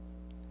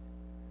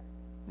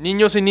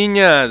Niños y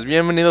niñas,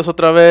 bienvenidos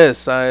otra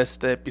vez a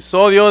este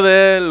episodio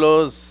de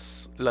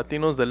los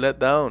Latinos de Let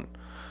Down.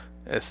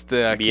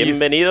 Aquí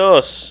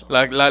Bienvenidos.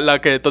 la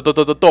que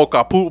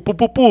toca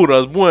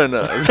puras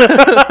buenas.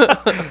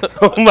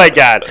 Oh my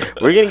God,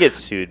 we're gonna get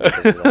sued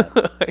because of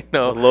that. I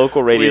know. The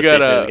local radio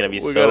station is gonna be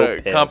so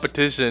pissed.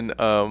 Competition.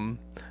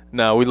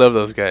 No, we love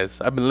those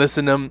guys. I've been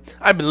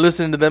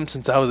listening to them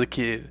since I was a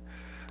kid.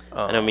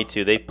 I know, me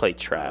too. They play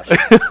trash.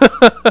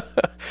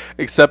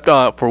 Except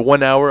for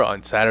 1 hour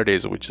on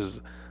Saturdays, which is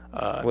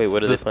Wait,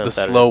 what do they play on the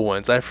Saturday? slow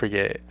ones. I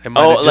forget.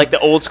 Like the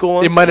old school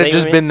ones. It might have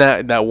just been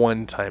that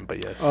one time,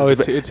 but yes. Oh,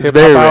 it's hip hop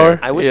very hour. rare.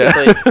 I wish Yeah.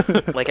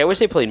 they played. I wish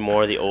they played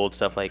more of the old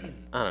stuff. Like,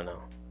 I don't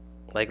know,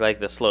 like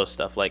the slow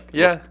stuff. Like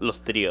Los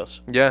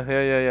Trios.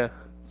 Yeah.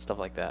 Stuff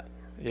like that.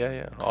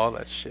 Yeah. All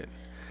that shit.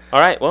 All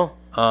right. Well.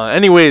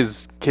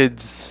 Anyways,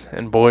 kids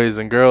and boys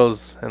and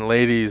girls and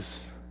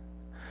ladies.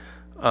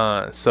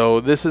 So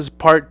this is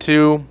part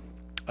 2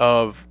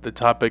 of the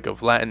topic of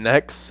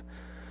Latinx.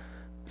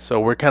 So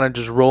we're kind of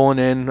just rolling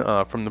in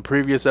from the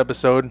previous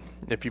episode.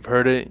 If you've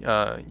heard it,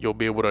 you'll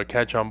be able to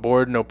catch on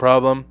board, no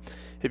problem.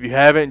 If you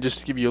haven't, just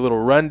to give you a little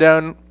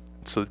rundown.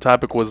 So the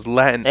topic was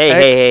Latinx.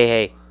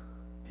 Hey.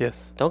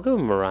 Yes. Don't give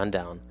them a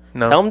rundown.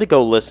 No. Tell them to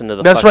go listen to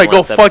the. That's right. Go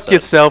last fuck episode.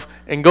 yourself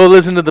and go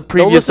listen to the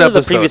previous Go listen episode.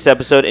 to the previous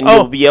episode, and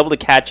you'll be able to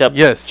catch up.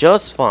 Yes.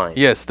 Just fine.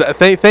 Yes.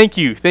 Thank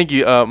you.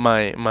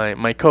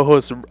 My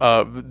co-host,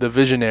 the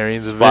visionary,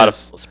 the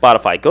Viz.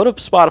 Spotify. Go to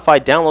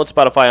Spotify, download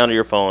Spotify onto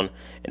your phone,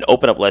 and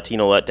open up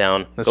Latino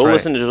Letdown. That's Go right.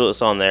 listen to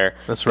us on there.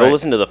 That's Go right.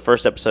 listen to the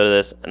first episode of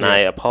this, and Yeah. I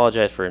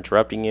apologize for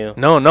interrupting you.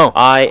 No.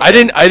 I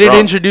didn't drunk.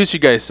 introduce you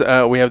guys.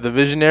 We have the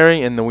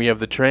visionary and then we have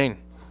the train.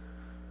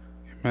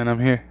 Man,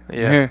 I'm here.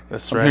 Yeah, I'm here.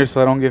 that's I'm right. here so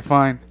I don't get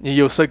fined.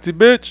 Yo, sexy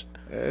bitch.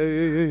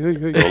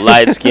 You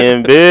light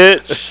skinned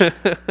bitch.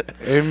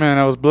 Hey, man,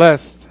 I was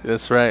blessed.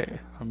 That's right.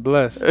 I'm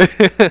blessed.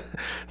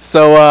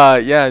 So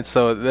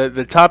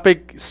the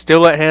topic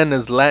still at hand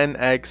is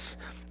Latinx.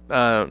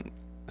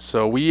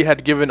 So we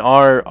had given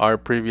our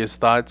previous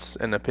thoughts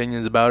and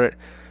opinions about it.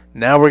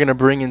 Now we're gonna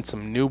bring in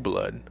some new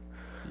blood.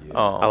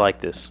 I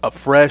like this. A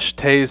fresh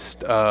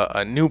taste,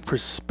 a new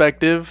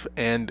perspective,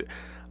 and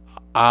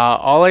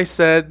all I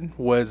said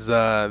was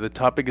the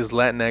topic is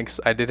Latinx.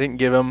 I didn't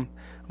give him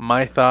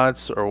my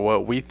thoughts or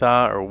what we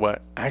thought or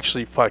what.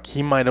 Actually, fuck,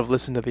 he might have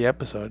listened to the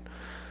episode.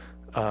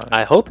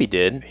 I hope he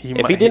did. He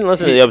If might- he didn't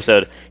listen to the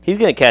episode, he's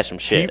gonna catch some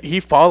shit.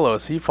 He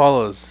follows.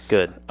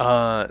 Good.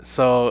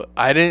 So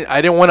I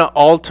didn't want to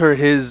alter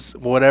his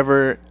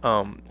whatever.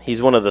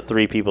 He's one of the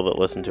 3 people that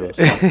listen to us.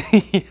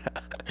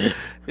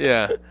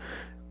 Yeah.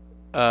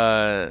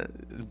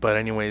 But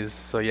anyways,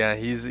 so yeah,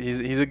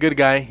 he's a good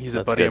guy. He's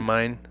That's a buddy good. of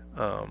mine.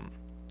 Or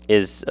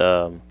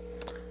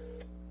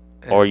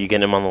are you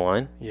getting him on the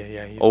line?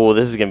 Yeah. He's Oh,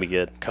 this is gonna be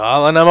good.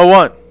 caller number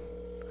 1.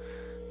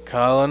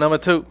 Caller number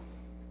 2.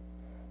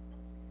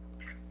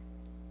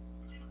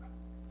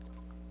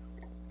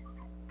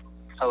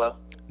 Hello.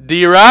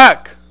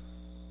 D-Rock.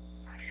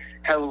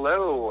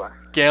 Hello.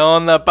 ¿Qué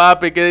onda,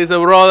 papi? ¿Qué dice,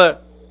 brother?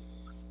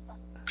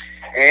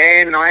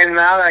 No hay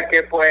nada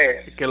que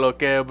pues. ¿Qué lo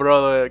que,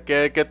 brother?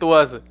 ¿Qué tú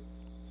haces?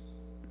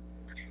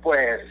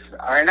 Pues,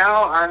 right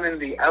now I'm in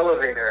the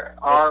elevator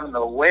on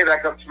the way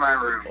back up to my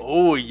room.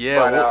 Oh,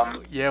 yeah.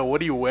 But,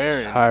 What are you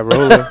wearing? High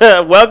roller.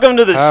 Welcome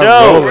to the Hi,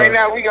 show. roller. Right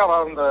now we got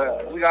on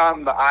the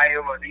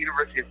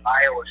University of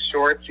Iowa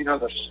shorts,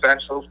 the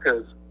specials,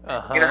 because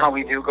Uh-huh. you know how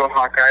we do go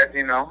Hawkeyes,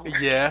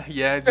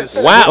 Yeah,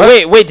 just... Wow.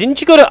 Wait.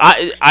 Didn't you go to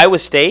Iowa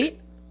State?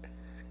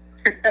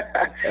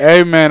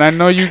 Hey, man, I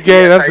know you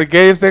gay. That's the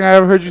gayest thing I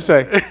ever heard you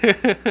say.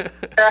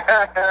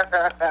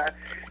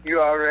 You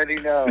already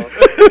know.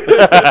 You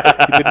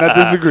did not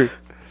disagree.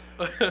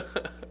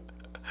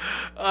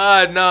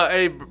 No,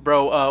 hey,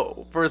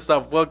 bro. First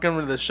off, welcome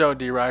to the show,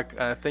 D-Rock.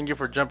 Thank you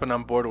for jumping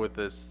on board with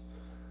this.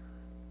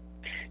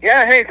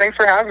 Yeah, hey, thanks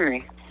for having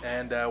me.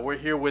 And we're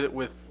here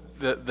with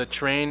the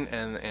train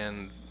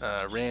and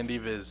Randy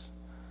Viz.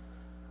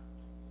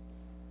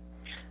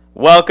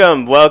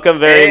 Welcome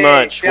very Hey,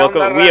 much. ¿qué onda,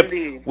 Welcome.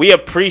 Randy? We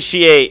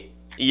appreciate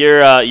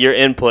your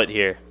input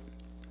here.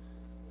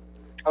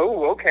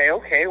 Oh, okay.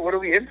 What are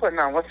we inputting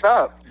on? What's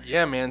up?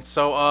 Yeah, man.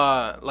 So,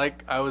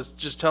 like I was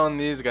just telling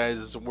these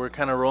guys, we're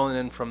kind of rolling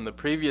in from the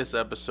previous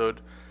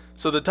episode.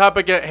 So the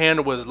topic at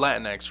hand was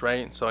Latinx,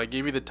 right? So I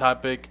gave you the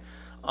topic.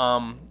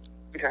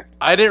 Okay.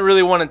 I didn't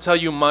really want to tell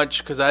you much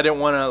because I didn't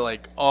want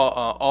to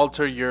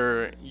alter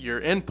your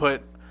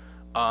input.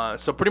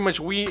 So pretty much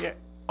we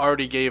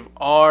already gave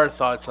our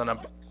thoughts on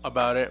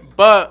about it,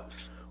 but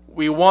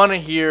we want to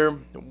hear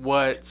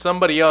what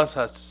somebody else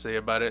has to say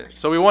about it.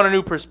 So we want a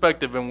new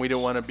perspective, and we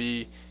don't want to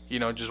be,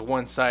 just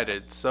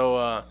one-sided.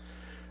 So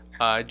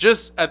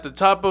just at the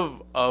top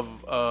of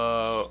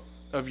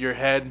your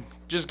head,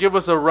 just give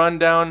us a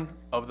rundown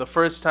of the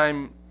first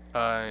time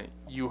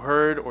you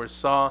heard or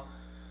saw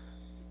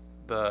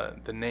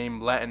the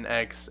name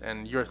Latinx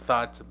and your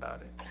thoughts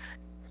about it.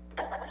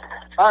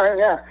 All right,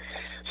 yeah.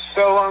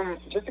 So,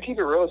 just to keep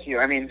it real with you,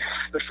 I mean,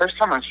 the first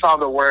time I saw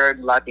the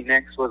word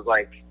Latinx was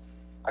like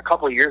a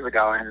couple of years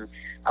ago, and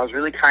I was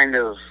really kind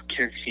of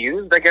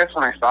confused, I guess,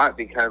 when I saw it,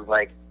 because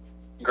like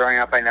growing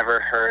up, I never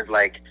heard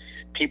like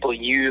people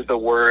use the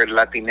word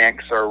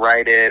Latinx or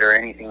write it or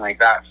anything like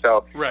that.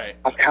 So Right.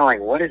 I was kind of like,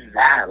 what is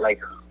that?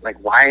 Like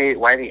why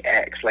the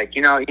X? Like,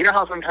 you know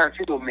how sometimes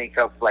people make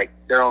up like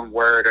their own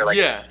word or like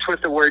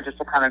twist a word just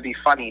to kind of be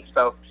funny.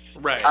 So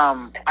Right.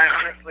 I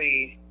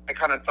honestly, I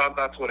kind of thought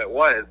that's what it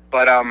was.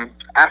 But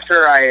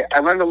after I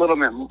learned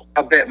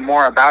a bit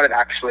more about it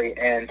actually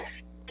in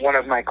one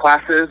of my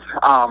classes.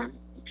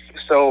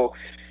 So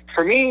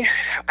for me,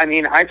 I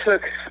mean, I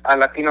took a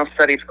Latino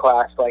studies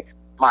class like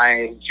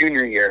my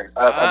junior year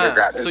of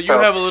undergrad. So you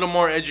have a little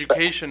more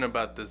education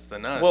about this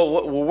than us.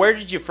 Well, where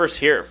did you first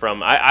hear it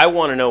from? I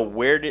want to know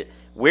where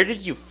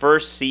did you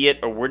first see it,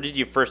 or where did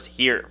you first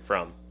hear it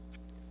from?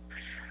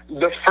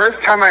 The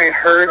first time I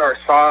heard or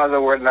saw the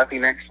word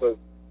Latinx was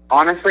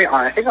honestly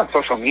I think on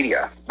social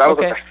media. That was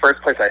like the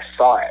first place I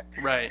saw it.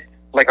 Right.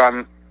 Like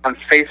on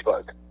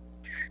Facebook,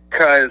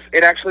 because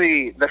it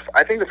actually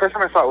I think the first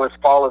time I saw it was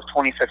fall of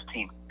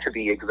 2015 to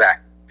be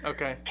exact.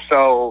 Okay.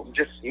 So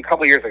just a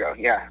couple years ago,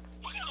 yeah.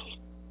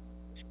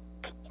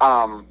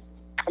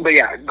 But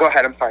yeah, go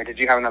ahead. I'm sorry. Did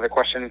you have another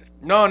question?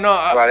 No.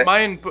 About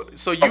mine.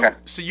 So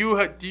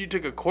you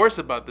took a course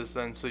about this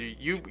then. So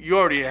you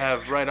already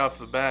have right off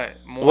the bat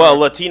more. Well,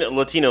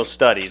 Latino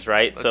studies,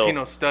 right?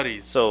 Latino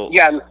studies. So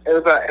yeah, it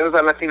was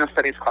a Latino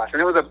studies class,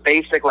 and it was a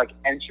basic like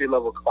entry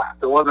level class.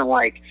 It wasn't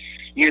like,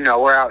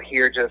 we're out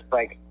here just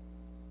like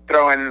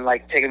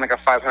taking like a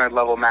 500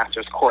 level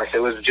master's course. It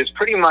was just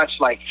pretty much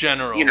like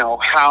general.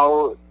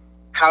 How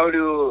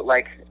to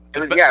like. It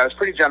was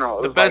pretty general.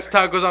 It the was best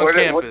like, tacos on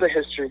campus. What's the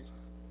history?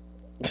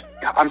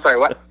 I'm sorry,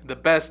 what? The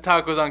best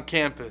tacos on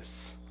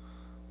campus.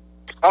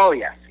 Oh,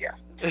 yes.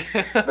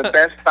 The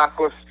best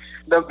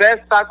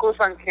tacos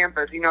on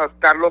campus,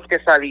 Carlos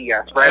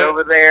Quesadillas, right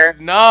over there.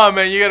 No,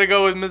 man, you gotta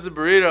go with Mr.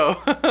 Burrito.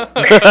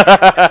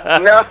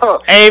 No.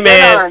 Hey,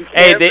 man.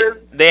 Hey,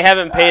 they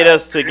haven't paid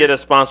us to get a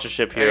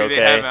sponsorship here, They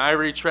okay? haven't. I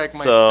retract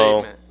my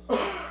statement.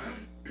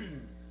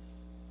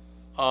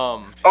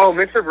 Oh,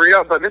 Mr.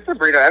 Burrito, but Mr.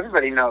 Burrito,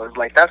 everybody knows,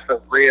 like, that's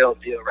the real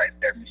deal right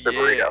there, Mr.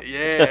 Burrito.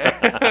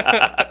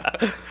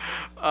 Yeah.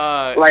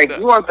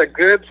 You want the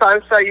good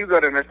salsa, you go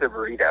to Mr.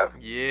 Burrito.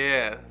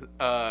 Yeah.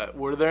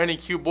 Were there any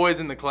cute boys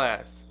in the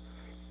class?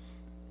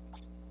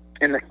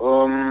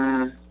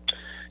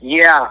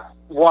 Yeah,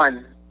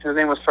 one. His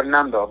name was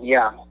Fernando,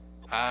 yeah.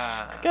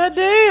 God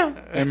damn.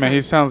 Hey, man,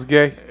 he sounds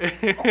gay.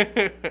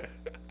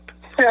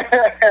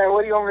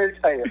 What do you want me to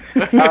tell you?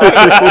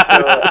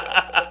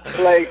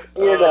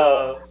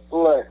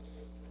 Look.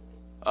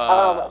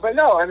 But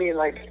no, I mean,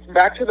 like,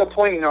 back to the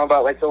point,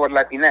 about, like, the word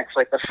Latinx.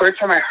 Like, the first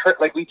time I heard,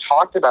 like, we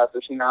talked about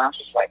this, I was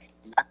just like,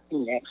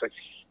 Latinx, like,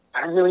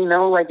 I don't really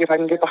know, like, if I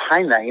can get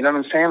behind that, you know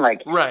what I'm saying?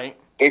 Like, right.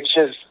 It's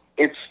just,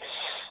 it's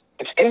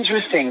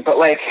interesting, but,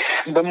 like,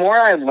 the more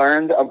I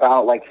learned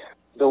about, like,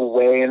 the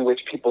way in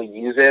which people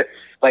use it,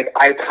 like,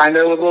 I kind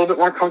of was a little bit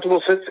more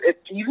comfortable. So it's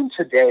even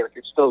today, like,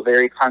 it's still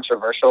very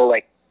controversial.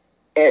 Like,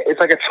 it's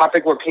like a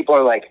topic where people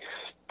are like,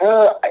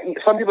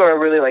 some people are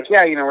really like,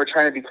 yeah, we're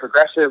trying to be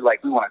progressive.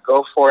 Like, we want to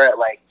go for it.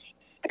 Like,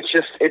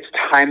 it's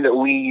time that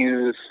we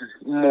use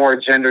more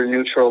gender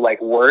neutral,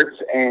 like,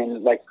 words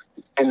and, like,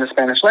 in the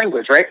Spanish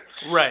language, right?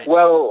 Right.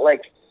 Well,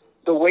 like,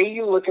 the way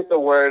you look at the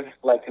word,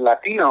 like,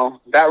 Latino,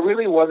 that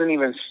really wasn't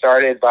even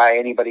started by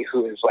anybody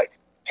who is, like,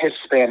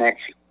 Hispanic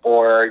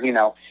or,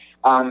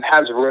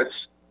 has roots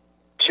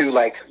to,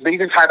 like, that you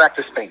can tie back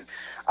to Spain.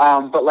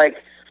 But, like,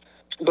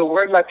 the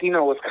word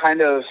Latino was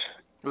kind of...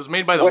 It was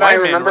made by the white man, right?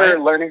 What I remember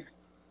learning...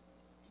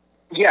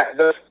 Yeah,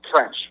 the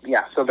French.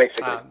 Yeah, so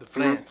basically. The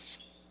French.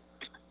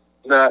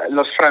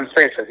 Los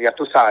franceses, ya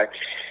tú sabes.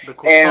 The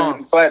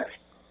croissants. But...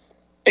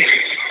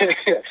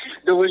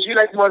 would you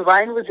like more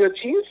wine with your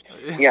cheese?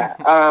 Yeah,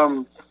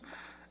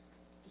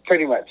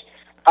 pretty much.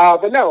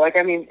 But no, like,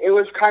 I mean, it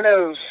was kind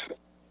of...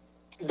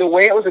 The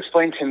way it was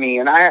explained to me,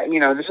 and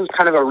this is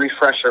kind of a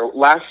refresher.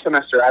 Last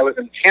semester, I was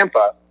in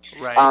Tampa,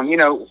 right.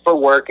 For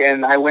work,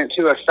 and I went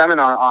to a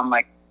seminar on,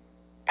 like,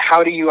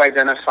 how do you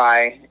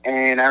identify,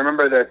 and I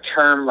remember the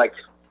term, like,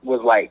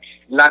 was, like,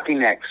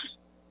 Latinx.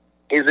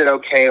 Is it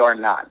okay or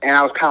not? And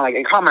I was kind of like,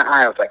 it caught my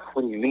eye. I was like,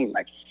 what do you mean?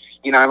 Like,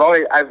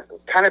 I've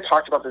kind of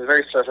talked about this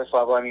very surface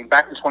level. I mean,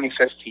 back in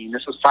 2015,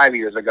 this was 5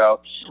 years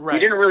ago. Right. We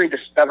didn't really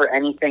discover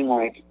anything,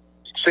 like,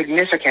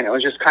 significant. It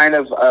was just kind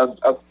of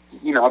a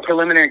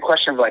preliminary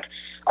question of, like,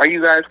 are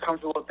you guys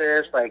comfortable with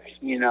this? Like,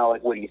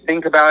 like, what do you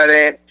think about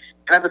it?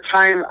 And at the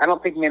time, I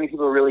don't think many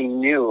people really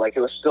knew. Like, it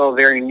was still a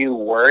very new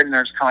word, and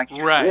they're just kind of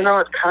like, right. It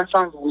kind of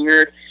sounds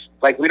weird.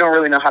 Like, we don't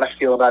really know how to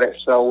feel about it,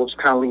 so we'll just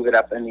kind of leave it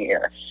up in the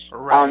air.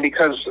 Right.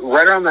 Because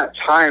right around that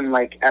time,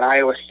 like, at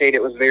Iowa State,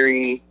 it was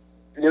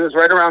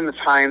right around the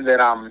time that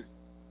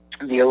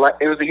it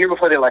was the year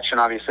before the election,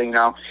 obviously,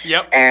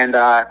 Yep. And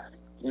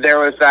there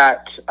was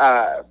that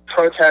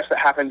protest that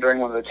happened during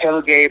one of the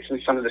tailgates,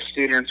 and some of the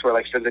students were,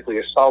 like, physically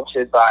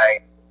assaulted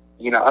by,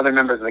 other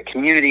members of the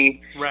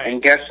community Right.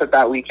 and guests at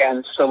that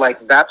weekend. So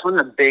like that's when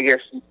the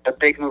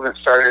big movement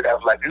started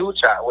of like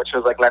lucha, which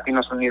was like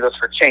Latinos Unidos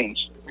for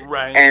Change.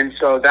 Right. And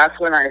so that's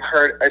when I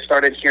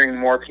started hearing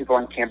more people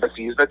on campus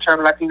use the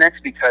term Latinx,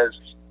 because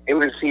it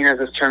was seen as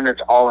this term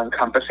that's all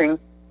encompassing.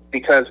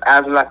 Because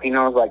as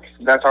Latinos, like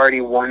that's already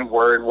one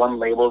word, one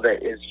label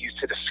that is used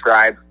to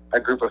describe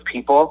a group of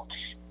people.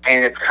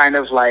 And it's kind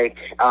of like,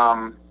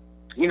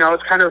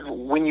 it's kind of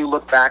when you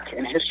look back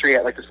in history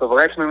at like the Civil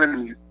Rights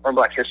Movement or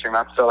Black History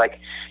Month. So like,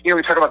 we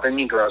talk about the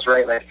Negroes,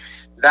 right? Like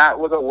that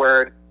was a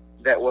word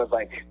that was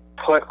like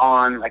put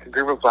on like a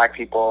group of black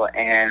people,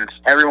 and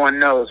everyone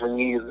knows when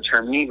you use the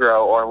term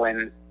Negro, or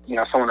when,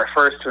 someone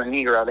refers to a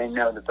Negro, they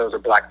know that those are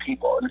black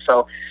people. And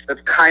so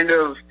that's kind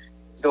of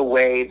the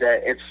way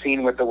that it's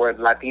seen with the word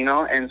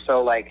Latino. And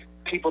so like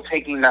people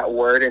taking that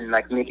word and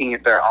like making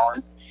it their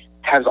own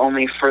has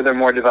only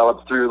furthermore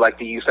developed through like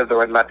the use of the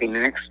word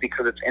Latinx,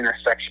 because it's an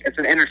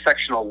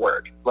intersectional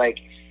word. Like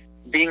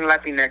being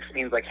Latinx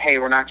means like, hey,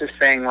 we're not just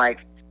saying like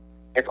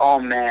it's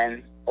all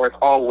men or it's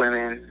all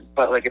women,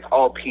 but like it's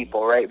all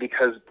people, right?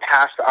 Because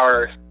past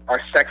our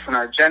sex and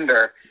our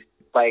gender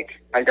like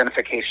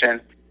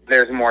identification,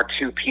 there's more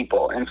to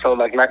people. And so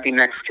like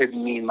Latinx could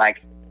mean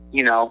like,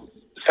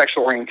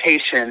 sexual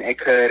orientation, it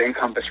could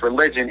encompass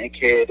religion, it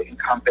could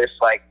encompass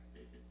like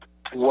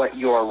what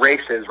your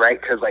race is,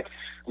 right? Because like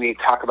we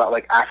talk about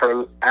like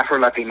Afro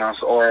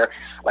Latinos or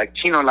like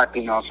Chino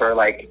Latinos or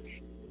like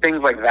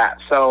things like that.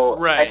 So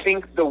right. I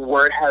think the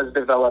word has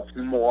developed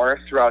more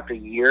throughout the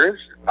years,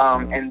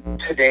 and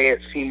today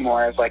it's seen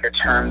more as like a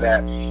term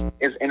that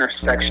is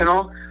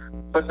intersectional,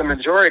 but the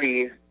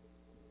majority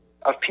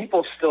of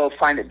people still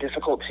find it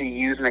difficult to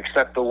use and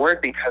accept the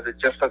word because it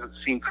just doesn't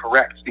seem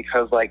correct,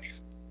 because like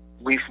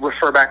we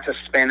refer back to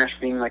Spanish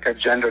being like a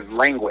gendered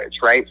language,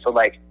 right? So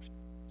like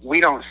we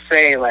don't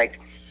say like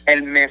el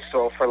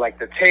meso for like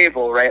the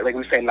table, right? Like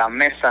we say la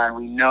mesa, and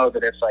we know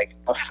that it's like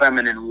a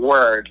feminine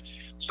word.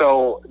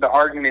 So the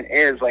argument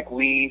is like,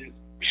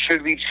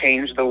 should we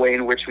change the way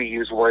in which we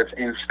use words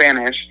in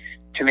Spanish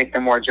to make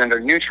them more gender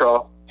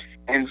neutral?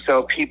 And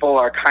so people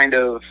are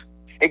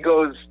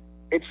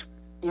it's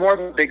more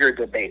of a bigger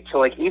debate. So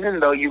like, even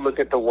though you look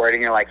at the word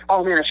and you're like,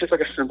 oh man, it's just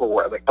like a simple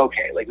word. Like,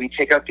 okay, like we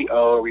take out the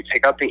O or we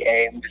take out the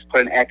A and we just put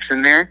an X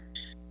in there.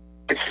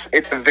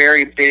 It's a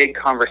very big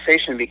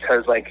conversation,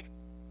 because like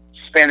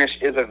Spanish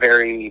is a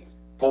very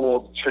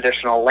old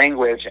traditional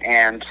language,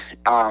 and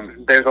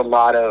there's a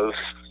lot of,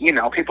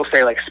 people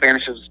say like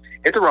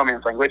it's a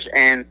romance language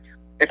and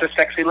it's a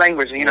sexy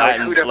language. Who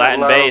doesn't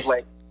love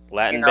like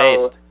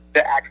Latin-based.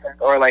 The accent,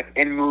 or like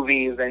in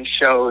movies and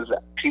shows,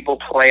 people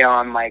play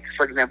on like,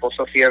 for example,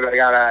 Sofia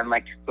Vergara and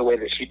like the way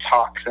that she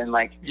talks, and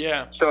like,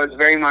 yeah. So it's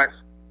very much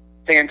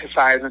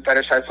fantasized and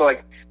fetishized. So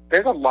like,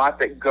 there's a lot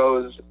that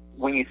goes,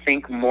 when you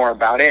think more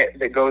about it,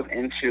 that goes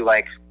into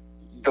like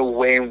the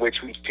way in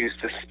which we choose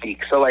to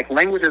speak. So like,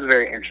 language is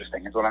very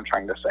interesting, is what I'm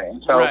trying to say.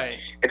 And so right.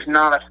 It's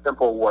not a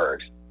simple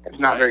word. It's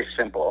not very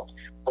simple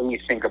when you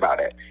think about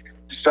it.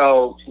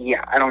 So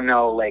yeah, I don't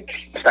know like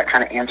if that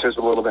kind of answers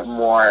a little bit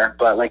more,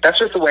 but like that's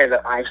just the way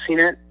that I've seen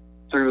it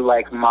through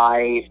like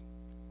my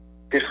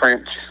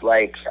different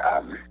like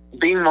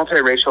being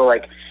multiracial.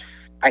 Like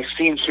I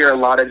see and hear a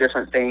lot of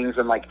different things,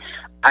 and like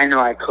I know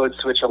I code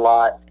switch a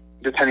lot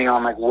depending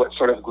on like what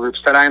sort of groups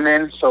that I'm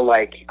in. So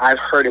like I've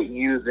heard it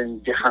used in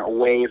different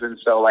ways, and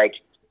so like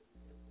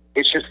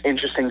it's just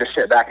interesting to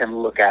sit back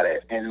and look at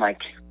it and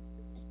like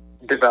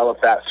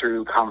develop that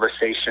through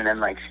conversation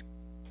and like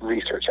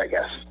research, I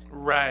guess.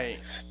 Right.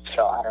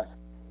 So I don't.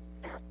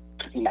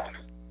 Yeah.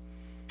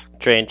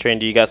 Train,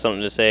 do you got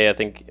something to say? I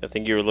think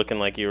you were looking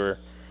like you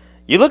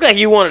look like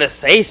you wanted to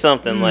say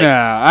something. Like,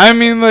 nah, I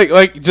mean,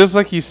 like just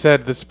like you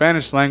said, the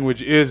Spanish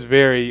language is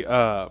very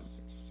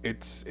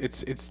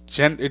it's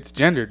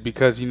gendered,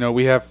 because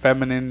we have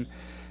feminine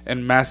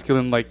and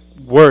masculine like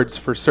words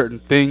for certain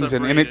things,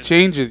 and it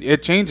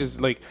changes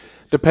like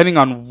depending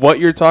on what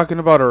you're talking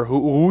about or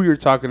who you're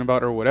talking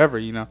about or whatever,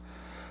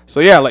 So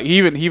yeah, like he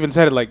even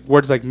said it, like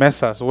words like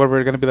mesa. So what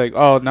we're gonna be like,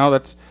 oh no,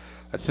 that's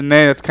a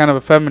name, that's kind of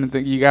a feminine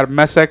thing. You got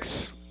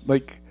mesex,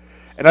 like,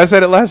 and I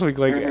said it last week,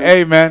 like,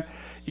 hey man,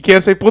 you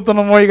can't say puto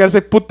no more. You gotta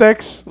say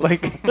putex.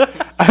 Like,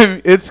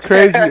 it's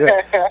crazy.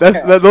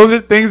 Those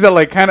are things that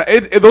like kind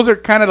of those are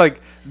kind of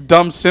like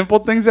dumb, simple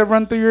things that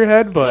run through your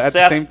head, but at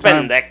the same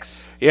time,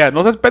 yeah,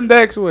 no seas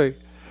pendex way.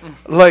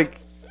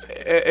 Like,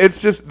 it's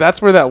just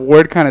that's where that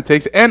word kind of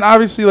takes, and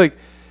obviously like.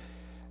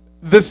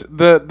 And I'm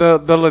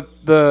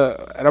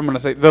gonna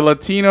say the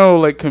Latino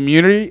like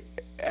community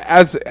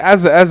as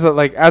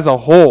a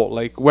whole,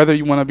 like whether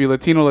you want to be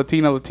Latino,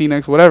 Latina,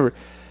 Latinx, whatever,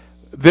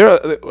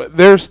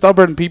 they're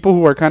stubborn people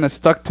who are kind of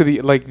stuck to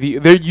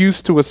they're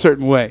used to a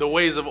certain way. The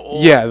ways of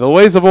old. Yeah, the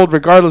ways of old,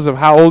 regardless of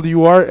how old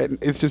you are, and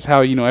it's just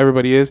how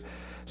everybody is.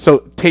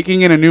 So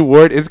taking in a new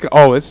word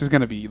this is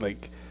gonna be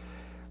like.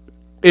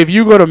 If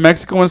you go to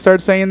Mexico and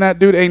start saying that,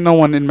 dude, ain't no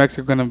one in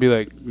Mexico gonna be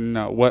like,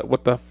 no,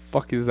 what the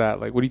fuck is that?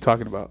 Like, what are you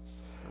talking about?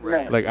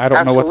 Right. Like, I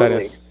don't know what that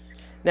is.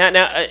 Now,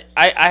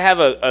 I have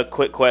a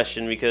quick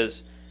question,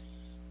 because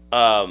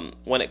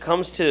when it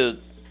comes to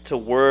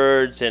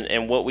words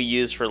and what we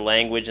use for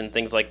language and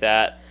things like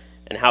that,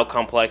 and how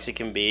complex it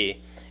can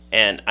be.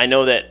 And I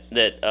know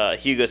that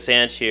Hugo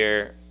Sanch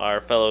here, our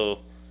fellow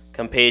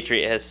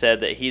compatriot, has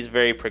said that he's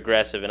very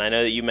progressive, and I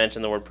know that you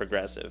mentioned the word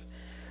progressive.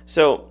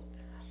 So,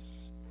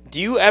 do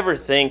you ever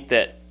think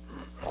that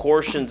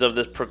portions of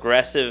this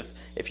progressive,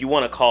 if you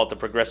want to call it the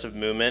progressive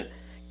movement,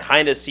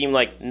 kind of seem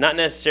like not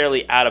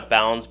necessarily out of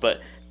bounds, but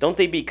don't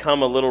they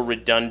become a little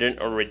redundant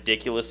or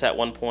ridiculous at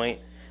one point?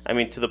 I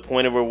mean, to the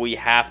point of where we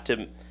have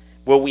to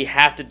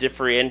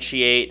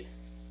differentiate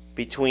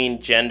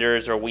between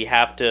genders, or we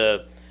have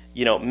to,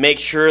 make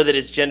sure that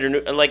it's gender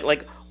neutral.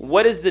 Like,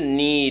 what is the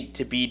need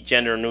to be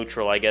gender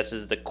neutral? I guess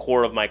is the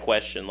core of my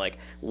question. Like,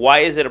 why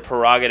is it a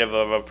prerogative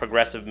of a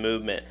progressive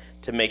movement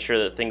to make sure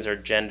that things are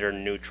gender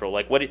neutral?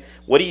 Like, what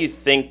do you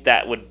think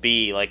that would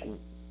be? Like,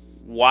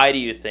 why do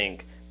you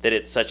think that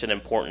it's such an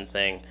important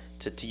thing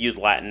to use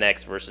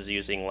Latinx versus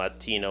using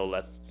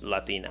Latino,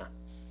 Latina?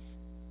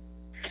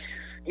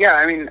 Yeah,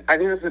 I mean, I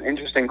think that's an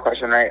interesting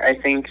question, right? I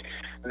think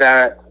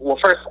that, well,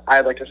 first,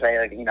 I'd like to say,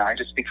 I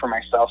just speak for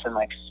myself and,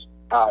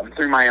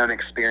 through my own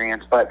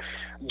experience, but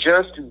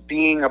just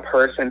being a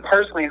person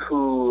personally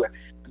who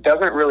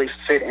doesn't really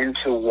fit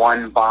into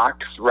one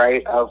box,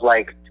 right, of,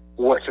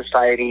 what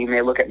society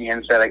may look at me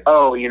and say,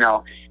 oh,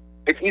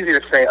 it's easy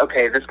to say,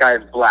 okay, this guy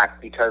is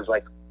black because,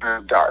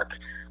 I'm dark,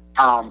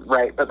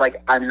 right? But,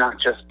 I'm not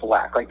just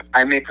black.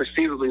 I may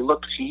perceivably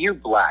look to you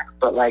black,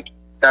 but,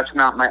 that's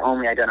not my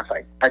only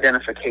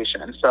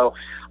identification. And so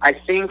I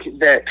think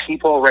that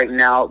people right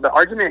now, the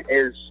argument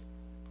is,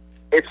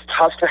 it's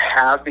tough to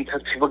have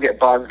because people get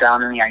bogged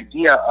down in the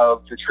idea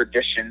of the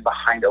tradition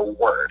behind a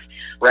word,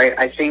 right?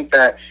 I think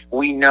that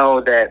we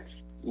know that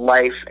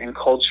life and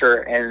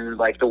culture and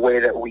the way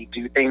that we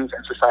do things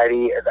in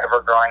society is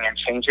ever growing and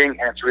changing,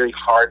 and it's really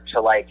hard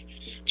to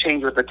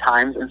change with the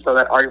times. And so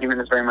that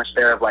argument is very much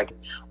there of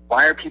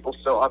why are people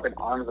so up in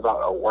arms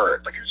about a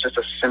word? It's just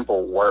a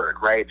simple word,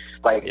 right?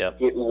 Why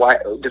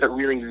does it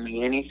really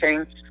mean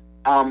anything?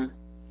 And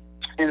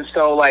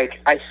so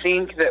I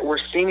think that we're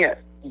seeing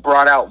it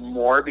brought out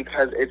more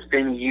because it's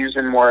been used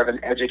in more of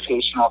an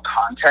educational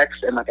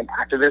context and an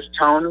activist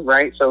tone,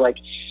 right? So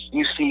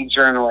you see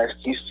journalists,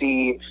 you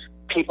see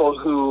people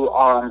who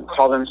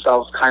call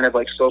themselves kind of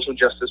social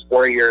justice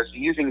warriors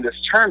using this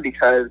term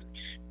because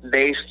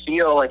they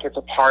feel like it's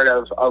a part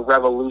of a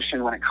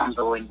revolution when it comes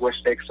to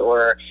linguistics,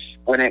 or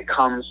when it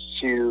comes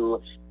to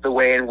the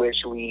way in which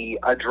we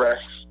address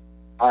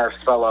our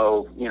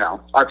fellow,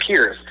 our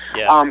peers.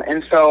 Yeah.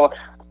 And so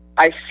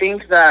I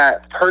think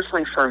that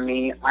personally for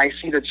me, I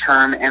see the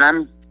term, and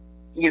I'm,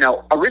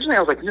 originally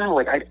I was no,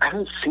 I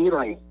don't see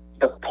the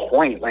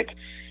point.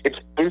 It's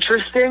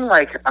interesting.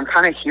 I'm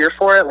kind of here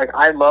for it.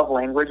 I love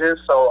languages,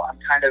 so I'm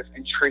kind of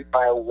intrigued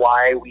by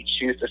why we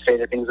choose to say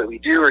the things that we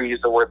do or use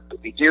the words that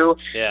we do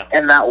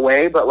in that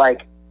way. But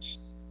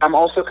I'm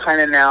also kind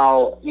of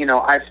now,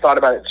 I've thought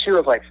about it too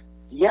of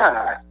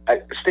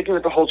sticking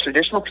with the whole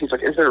traditional piece,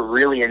 is there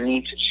really a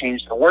need to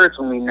change the words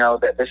when we know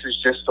that this is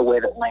just the way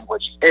that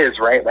language is,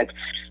 right?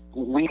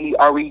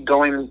 Are we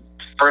going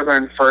further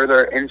and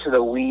further into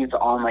the weeds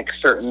on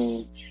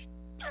certain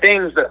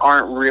things that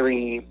aren't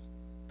really,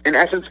 in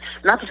essence,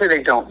 not to say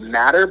they don't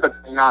matter, but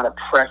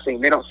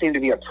they don't seem to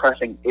be a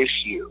pressing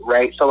issue,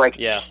 right? So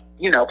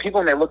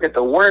people may look at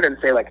the word and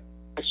say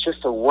it's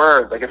just a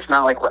word. It's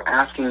not we're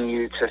asking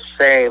you to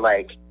say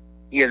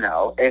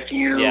if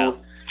you,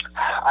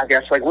 I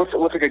guess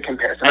what's a good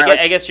comparison?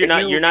 I guess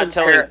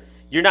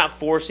you're not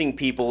forcing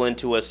people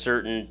into a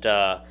certain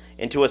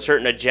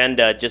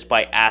agenda just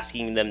by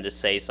asking them to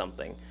say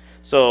something.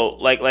 So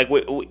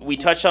we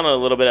touched on it a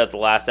little bit at the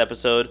last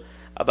episode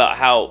about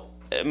how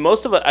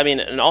most of it,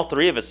 and all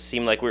three of us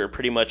seemed like we were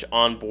pretty much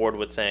on board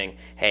with saying,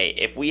 hey,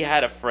 if we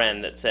had a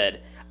friend that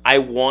said, I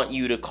want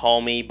you to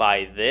call me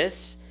by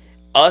this,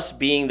 us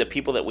being the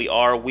people that we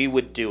are, we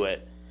would do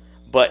it.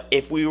 But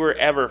if we were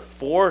ever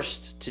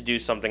forced to do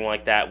something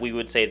like that, we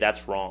would say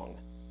that's wrong.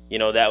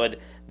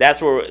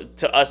 That's where,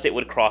 to us, it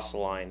would cross the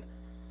line.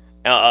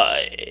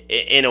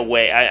 In a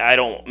way, I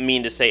don't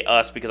mean to say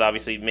us because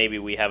obviously maybe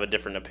we have a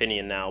different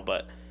opinion now,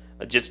 but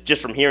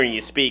just from hearing you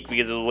speak,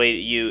 because of the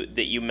way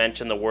that you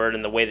mention the word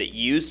and the way that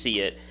you see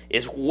it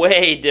is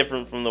way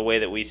different from the way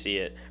that we see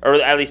it, or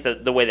at least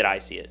the way that I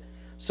see it.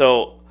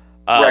 So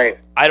right.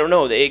 I don't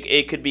know.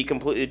 It could be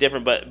completely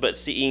different, but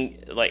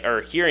seeing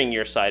or hearing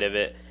your side of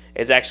it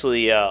is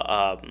actually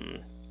I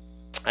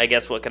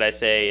guess what could I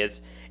say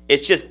is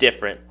it's just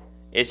different.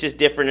 It's just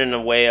different in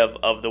a way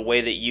of the way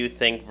that you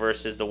think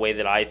versus the way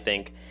that I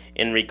think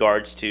in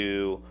regards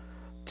to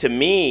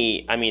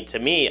me.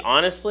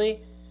 Honestly,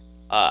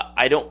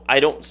 I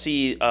don't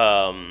see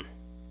the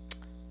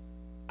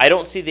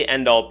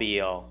end all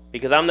be all,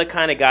 because I'm the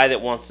kind of guy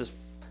that wants to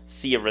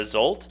see a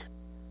result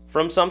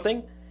from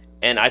something,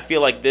 and I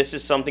feel like this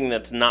is something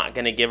that's not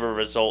going to give a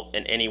result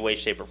in any way,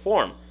 shape, or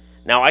form.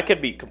 Now, I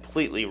could be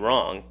completely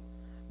wrong,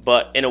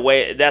 but in a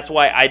way, that's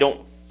why I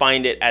don't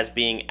find it as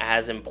being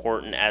as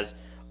important as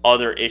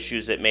other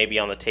issues that may be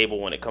on the table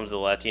when it comes to the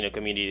Latino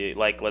community,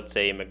 like, let's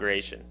say,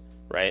 immigration,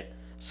 right?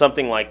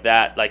 Something like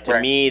that. Like, to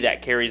Right. me,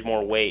 that carries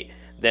more weight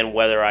than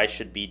whether I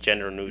should be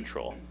gender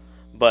neutral.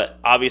 But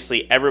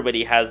obviously,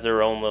 everybody has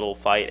their own little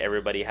fight.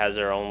 Everybody has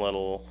their own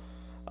little,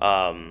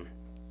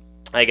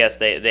 I guess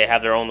they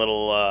have their own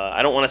little,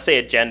 I don't want to say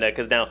agenda,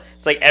 because now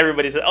it's like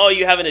everybody says, oh,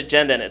 you have an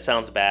agenda, and it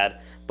sounds bad.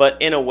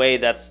 But in a way,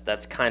 that's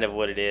kind of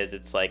what it is.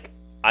 It's like,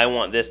 I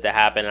want this to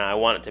happen, and I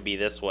want it to be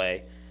this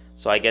way.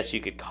 So I guess you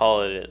could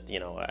call it,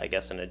 I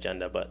guess an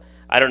agenda. But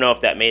I don't know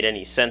if that made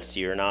any sense to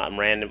you or not. I'm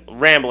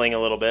rambling a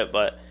little bit,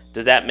 but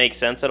does that make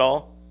sense at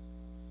all?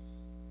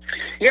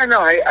 Yeah,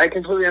 no, I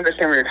completely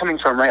understand where you're coming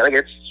from, right? Like,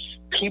 it's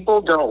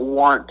people don't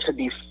want to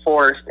be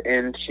forced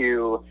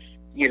into,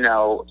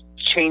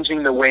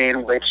 changing the way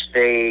in which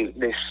they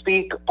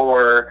speak,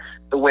 or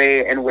the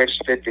way in which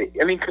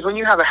because when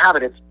you have a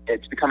habit,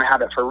 it's become a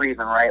habit for a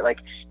reason, right? Like,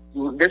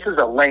 this is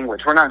a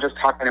language. We're not just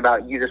talking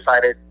about you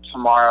decided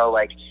tomorrow,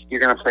 like, you're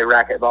going to play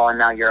racquetball and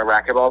now you're a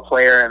racquetball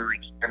player and,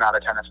 like, you're not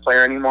a tennis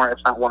player anymore.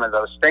 It's not one of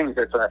those things.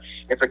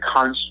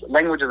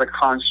 Language is a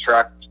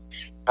construct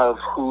of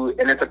who,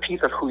 and it's a piece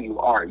of who you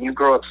are. You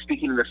grow up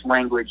speaking this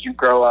language. You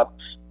grow up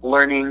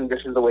learning this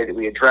is the way that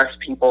we address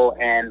people,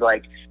 and,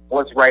 like,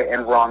 what's right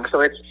and wrong.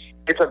 So it's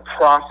a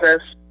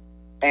process,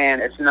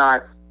 and it's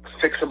not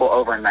fixable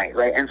overnight,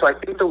 right? And so I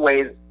think the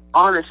way,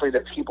 honestly,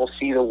 that people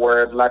see the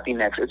word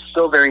Latinx, it's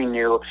still very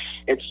new.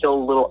 It's still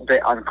a little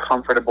bit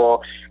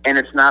uncomfortable, and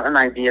it's not an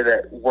idea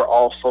that we're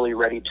all fully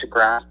ready to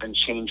grasp and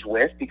change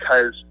with,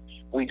 because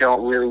we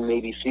don't really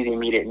maybe see the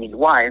immediate need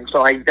why. And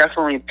so I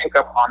definitely pick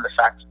up on the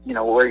fact,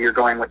 where you're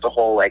going with the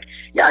whole, like,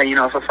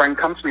 if a friend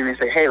comes to me and they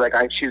say, hey, like,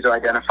 I choose to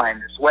identify in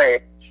this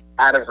way,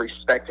 out of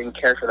respect and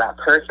care for that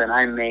person,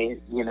 I may,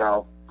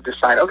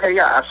 decide, okay,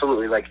 yeah,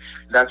 absolutely, like,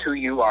 that's who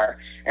you are,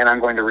 and I'm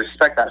going to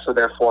respect that, so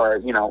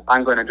therefore,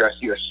 I'm going to address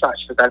you as such.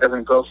 But that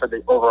doesn't go for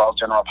the overall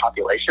general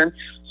population,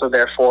 so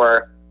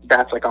therefore,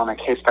 that's, like, on a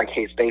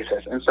case-by-case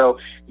basis. And so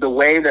the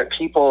way that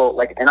people,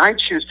 like, and I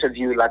choose to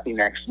view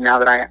Latinx, now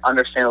that I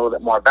understand a little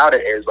bit more about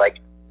it, is, like,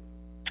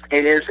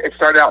 it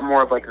started out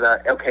more of, like,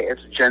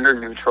 it's gender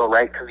neutral,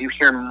 right? Because you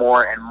hear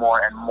more and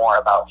more and more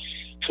about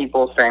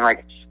people saying,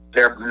 like,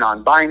 they're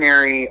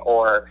non-binary,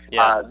 or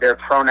their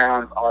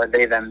pronouns are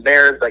they, them,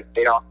 theirs. Like,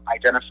 they don't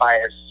identify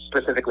as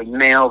specifically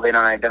male. They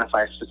don't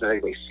identify as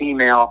specifically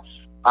female.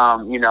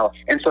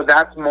 And so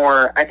that's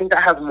more, I think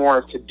that has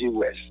more to do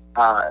with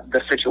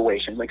the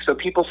situation. Like, so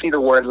people see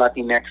the word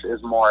Latinx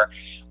is more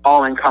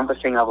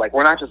all-encompassing of, like,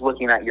 we're not just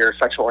looking at your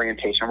sexual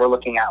orientation. We're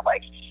looking at,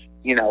 like,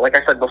 like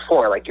I said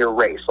before, like, your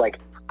race. Like,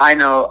 I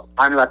know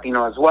I'm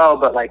Latino as well,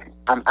 but, like,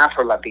 I'm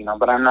Afro-Latino,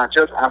 but I'm not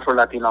just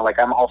Afro-Latino, like,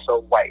 I'm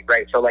also white,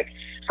 right? So, like,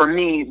 for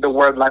me, the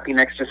word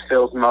Latinx just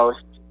feels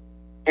most,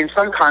 in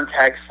some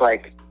contexts,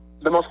 like,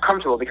 the most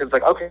comfortable, because,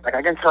 like, okay, like,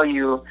 I can tell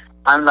you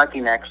I'm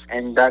Latinx,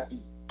 and that,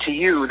 to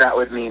you, that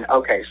would mean,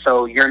 okay,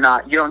 so you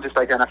don't just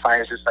identify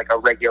as just, like, a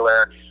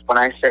regular, when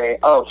I say,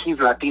 oh, he's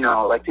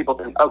Latino, like, people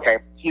think, okay,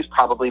 he's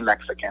probably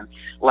Mexican,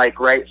 like,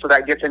 right? So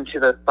that gets into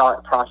the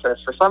thought process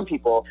for some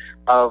people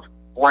of,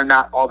 we're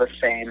not all the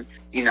same.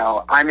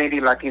 I may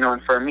be Latino,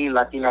 and for me,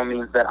 Latino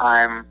means that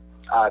I'm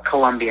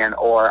Colombian,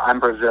 or I'm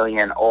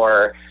Brazilian,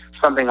 or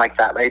something like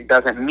that. It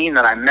doesn't mean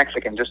that I'm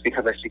Mexican. Just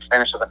because I speak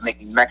Spanish doesn't make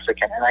me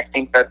Mexican. And I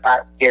think that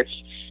gets,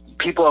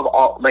 people of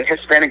all, like,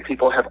 Hispanic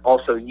people have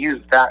also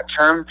used that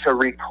term to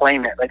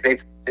reclaim it. Like,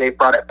 they've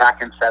brought it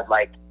back and said,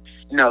 like,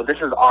 no, this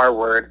is our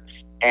word,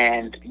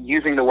 and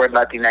using the word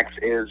Latinx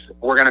is,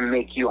 we're going to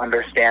make you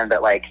understand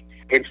that, like,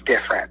 it's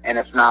different, and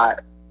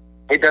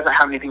it doesn't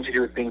have anything to do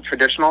with being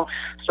traditional.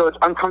 So it's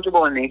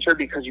uncomfortable in nature,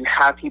 because you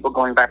have people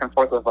going back and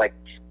forth with, like,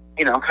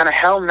 kind of,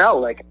 hell no.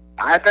 Like,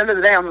 at the end of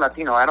the day, I'm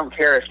Latino. I don't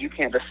care if you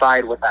can't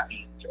decide what that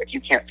means. If you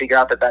can't figure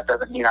out that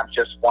doesn't mean I'm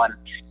just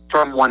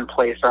from one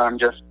place, or I'm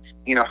just,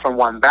 from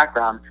one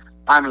background.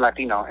 I'm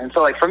Latino. And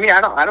so, like, for me,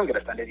 I don't get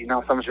offended.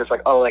 Someone's just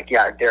like, oh, like,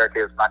 yeah, Derek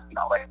is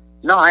Latino. Like,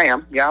 no, I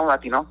am. Yeah, I'm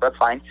Latino. That's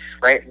fine,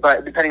 right?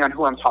 But depending on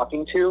who I'm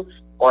talking to,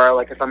 or,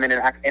 like,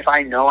 if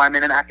I know I'm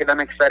in an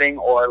academic setting,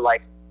 or,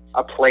 like,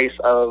 a place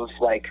of,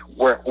 like,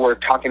 we're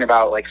talking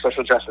about, like,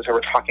 social justice, or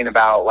we're talking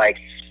about, like,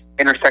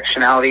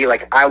 intersectionality,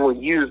 like, I will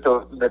use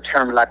the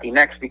term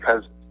Latinx,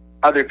 because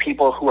other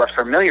people who are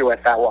familiar with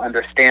that will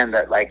understand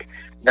that, like,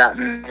 that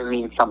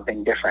means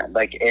something different.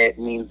 Like, it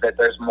means that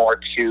there's more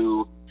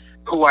to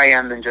who I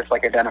am than just,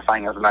 like,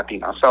 identifying as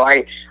Latino. So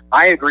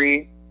I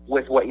agree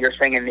with what you're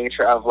saying in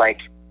nature of, like,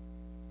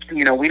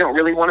 we don't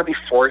really want to be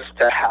forced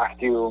to have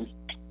to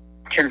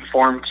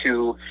conform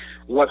to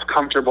what's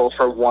comfortable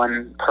for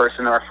one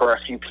person or for a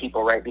few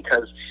people, right?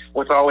 Because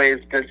what's always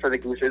good for the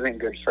goose isn't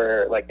good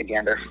for, like, the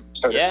gander,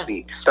 so to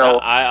speak. So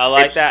I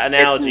like that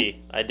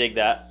analogy. I dig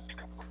that.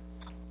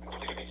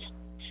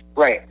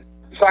 Right.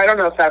 So I don't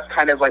know if that's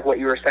kind of like what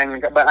you were saying,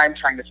 but I'm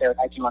trying to say, like,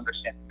 I do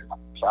understand where you're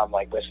coming from,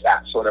 like, with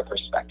that sort of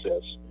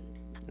perspective.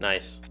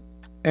 Nice.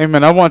 Hey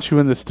man, I want you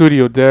in the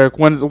studio, Derek.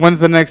 When's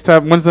the next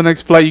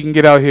flight you can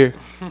get out here?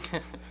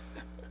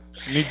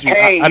 I need you.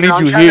 Hey, I need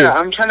you here.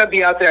 I'm trying to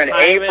be out there in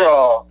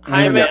April.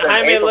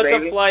 Jaime, look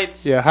up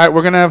flights. Yeah,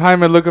 we're gonna have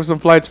Jaime look up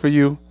flights for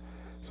you,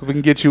 so we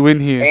can get you in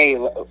here. Hey, Yeah,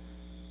 we're gonna have Jaime look up some flights. Yeah, we're gonna have Jaime look up some flights. Yeah, we're gonna have Jaime look up some flights for you, so we can get you in here. Yeah, we're gonna have Jaime look up some flights for you, so we can get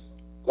you in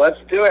here. Hey, Let's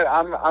do it.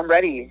 I'm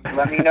ready.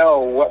 Let me know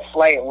what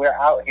flight we're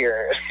out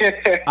here.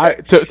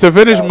 To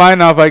finish mine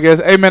off, I guess.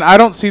 Hey man, I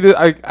don't see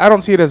I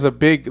don't see it as a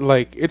big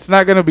like. It's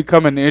not gonna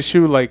become an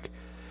issue like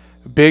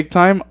big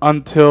time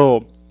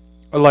until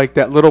like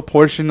that little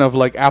portion of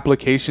like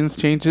applications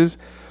changes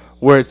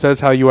where it says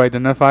how you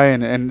identify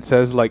and it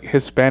says like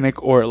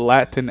Hispanic or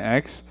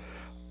Latinx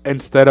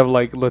instead of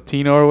like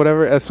Latino or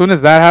whatever. As soon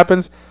as that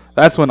happens,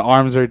 that's when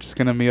arms are just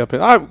gonna be up.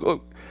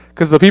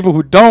 Because the people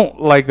who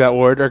don't like that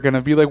word are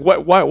gonna be like,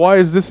 "What? Why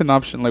is this an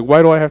option? Like,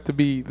 why do I have to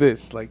be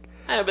this?" Like,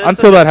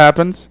 until that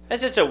happens.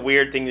 That's just a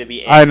weird thing to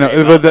be angry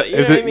about.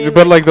 I know,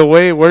 but like the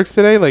way it works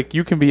today, like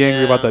you can be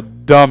angry about the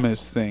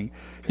dumbest thing.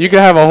 You can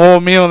have a whole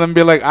meal and then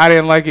be like, "I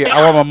didn't like it.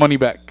 I want my money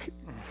back."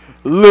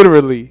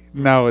 Literally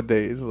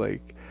nowadays,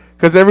 like,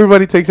 because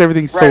everybody takes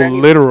everything so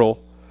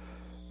literal.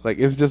 Like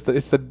it's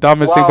the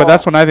dumbest thing. But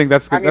that's when I think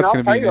that's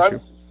gonna be an issue.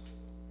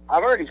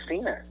 I've already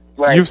seen it.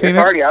 Like, You've seen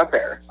it's already out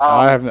there.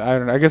 I don't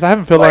know. I guess I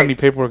haven't filled out any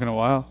paperwork in a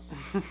while.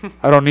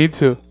 I don't need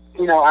to.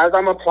 You know, as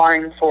I'm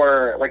applying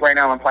for, like right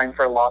now I'm applying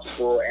for law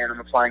school and I'm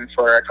applying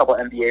for a couple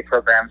MBA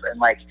programs, and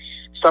like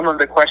some of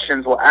the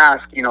questions will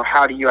ask, you know,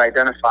 how do you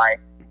identify?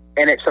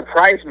 And it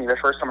surprised me the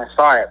first time I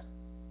saw it.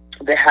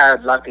 They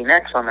had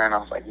Latinx on there, and I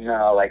was like,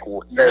 no, like,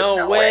 there's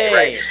no way.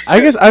 Right? I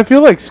guess I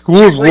feel like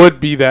schools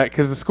would be that,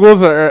 because the schools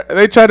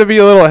they try to be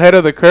a little ahead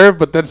of the curve,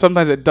 but then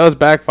sometimes it does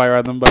backfire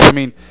on them. But I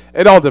mean,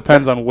 it all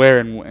depends on where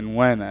and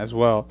when as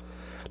well.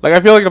 Like, I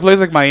feel like a place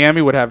like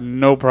Miami would have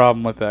no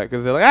problem with that,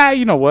 because they're like,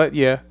 you know what?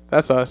 Yeah,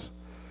 that's us.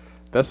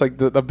 That's like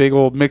the big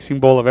old mixing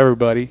bowl of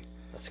everybody.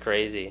 That's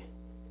crazy.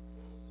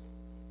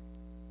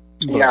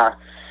 But, yeah.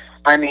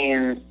 I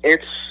mean,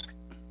 it's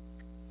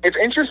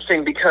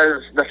interesting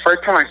because the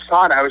first time I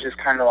saw it, I was just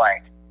kind of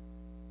like,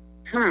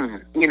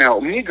 you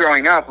know, me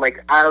growing up,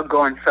 like, I'll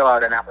go and fill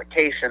out an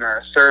application or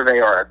a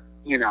survey or,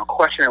 you know,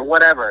 questionnaire,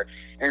 whatever,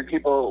 and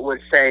people would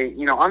say,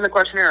 you know, on the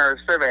questionnaire or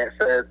survey, it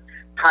says,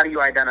 how do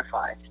you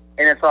identify?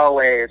 And it's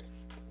always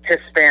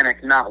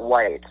Hispanic, not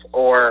white,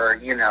 or,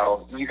 you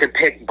know, you could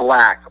pick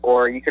black,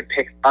 or you could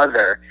pick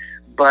other,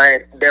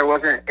 but it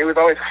was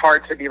always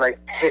hard to be, like,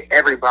 hit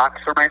every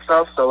box for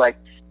myself, so, like,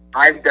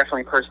 I've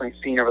definitely personally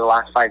seen over the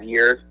last 5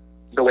 years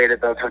the way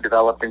that those have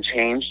developed and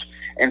changed.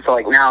 And so,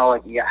 like, now,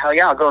 like, yeah, hell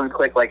yeah, I'll go and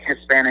click, like,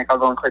 Hispanic, I'll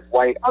go and click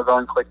white, I'll go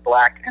and click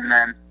black, and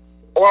then,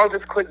 or I'll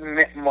just click,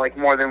 like,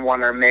 more than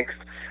one or mixed.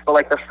 But,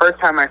 like, the first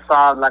time I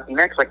saw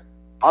Latinx, like,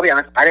 I'll be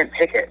honest, I didn't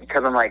pick it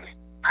because I'm like,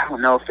 I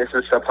don't know if this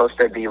is supposed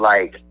to be,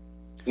 like,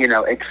 you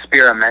know,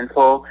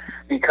 experimental,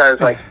 because,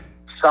 like,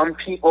 some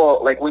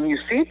people, like, when you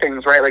see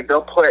things, right, like,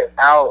 they'll put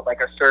out, like,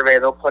 a survey,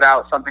 they'll put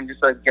out something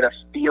just to get a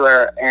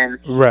feeler, and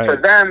for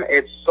them,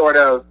 it's sort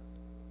of,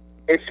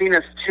 it's seen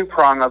as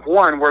two-prong of,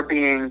 one, we're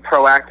being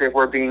proactive,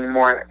 we're being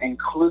more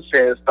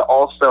inclusive, but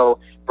also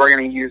we're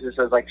going to use this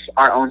as, like,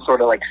 our own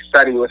sort of, like,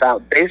 study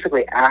without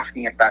basically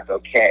asking if that's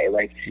okay.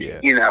 Like,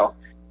 you know,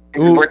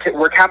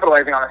 we're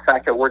capitalizing on the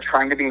fact that we're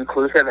trying to be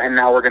inclusive, and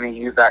now we're going to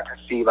use that to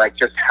see, like,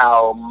 just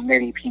how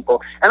many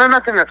people, and I'm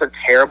not saying that's a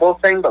terrible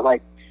thing, but,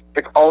 like,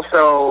 it's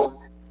also,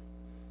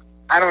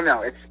 I don't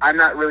know, I'm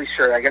not really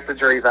sure. I guess the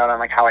jury's out on,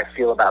 like, how I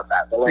feel about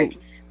that. But, like,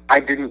 I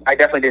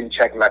definitely didn't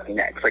check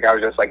Latinx. Like, I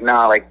was just like,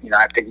 nah, like, you know,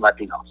 I picked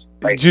Latinos.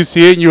 Like, did you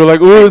see it and you were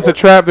like, ooh, it's a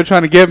trap, they're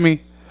trying to get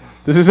me.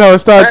 This is how it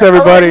starts,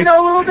 everybody. You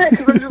know, a little bit,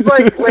 because I'm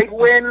just like,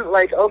 when,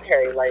 like,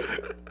 okay, like,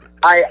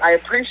 I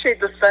appreciate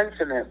the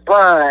sentiment,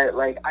 but,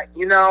 like,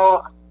 you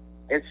know,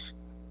 it's,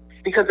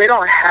 because they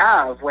don't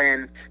have,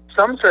 when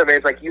some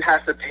surveys, like, you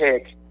have to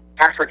pick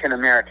African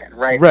American,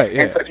 right? Right,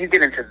 yeah. And so if you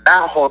get into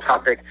that whole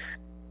topic,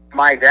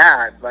 my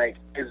dad, like,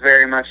 is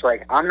very much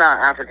like, I'm not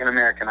African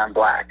American, I'm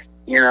black,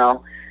 you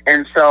know?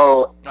 And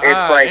so it's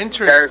like,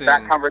 there's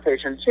that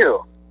conversation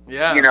too.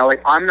 Yeah. You know,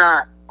 like, I'm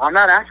not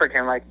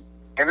African. Like,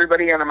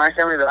 everybody in my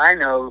family that I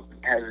know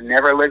has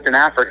never lived in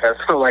Africa,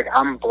 so, like,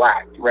 I'm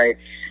black, right?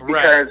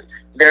 Because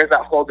there's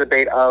that whole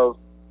debate of,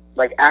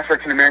 like,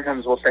 African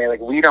Americans will say, like,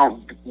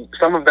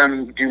 some of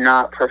them do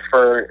not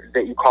prefer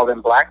that you call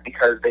them black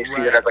because they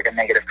see it as, like, a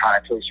negative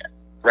connotation,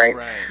 right?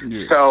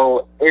 Yeah.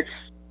 So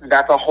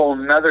that's a whole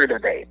nother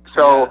debate.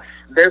 So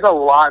there's a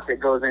lot that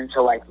goes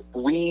into, like,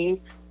 we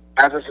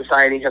as a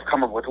society have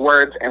come up with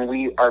words, and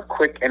we are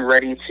quick and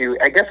ready to,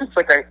 I guess it's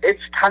like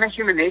it's kind of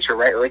human nature,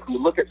 right? Like, we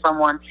look at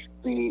someone,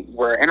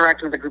 we're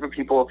interacting with a group of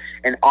people,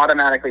 and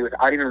automatically,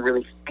 without even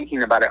really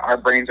thinking about it, our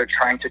brains are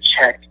trying to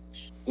check,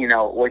 you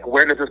know, like,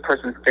 where does this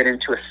person fit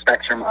into a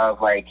spectrum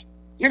of, like,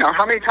 you know,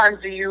 how many times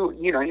do you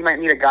might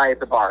meet a guy at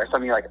the bar or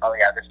something, you're like, oh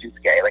yeah, this dude's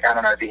gay. Like, I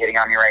don't know, is he hitting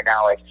on me right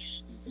now? Like,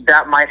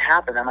 that might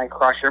happen. That might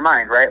cross your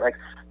mind, right? Like,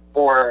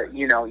 or,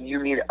 you know, you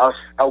meet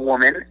a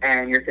woman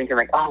and you're thinking,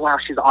 like, oh wow,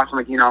 she's awesome.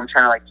 Like, you know, I'm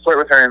trying to, like, flirt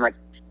with her, and, like,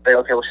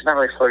 okay, well, she's not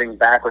really flirting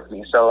back with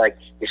me. So, like,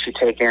 is she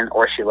taken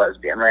or is she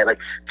lesbian, right? Like,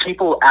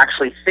 people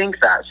actually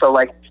think that. So,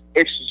 like,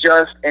 it's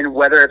just, and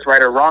whether it's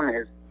right or wrong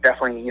is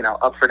definitely, you know,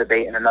 up for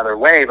debate in another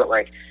way, but,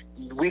 like,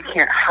 we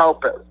can't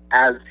help but,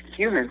 as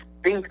humans,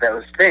 think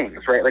those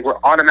things, right? Like, we're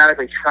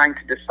automatically trying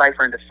to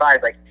decipher and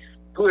decide, like,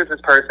 who is this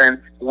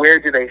person? Where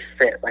do they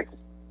fit? Like,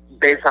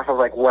 based off of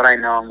like what I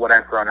know and what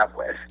I've grown up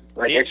with.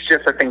 Like it's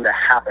just a thing that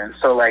happens.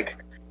 So like,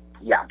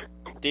 yeah.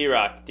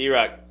 D-Rock.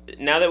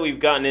 Now that we've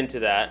gotten into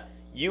that,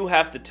 you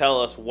have to tell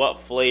us what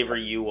flavor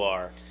you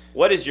are.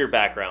 What is your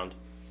background?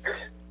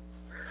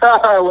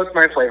 What's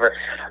my flavor?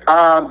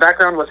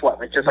 Background was what?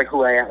 Like just like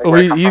who I am.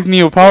 Like he's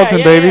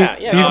Neapolitan, baby.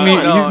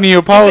 Yeah. He's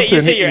Neapolitan.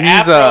 You say you're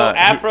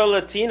Afro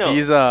Latino.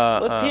 He's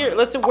Let's hear.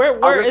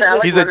 Where is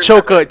this? He's a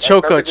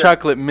choca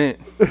chocolate mint.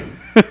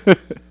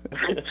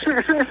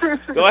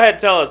 Go ahead,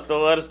 tell us.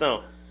 Let us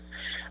know.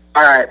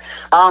 All right.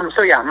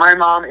 So yeah, my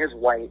mom is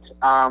white.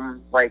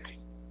 Like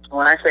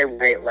when I say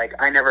white, like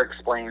I never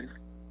explain.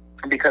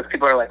 Because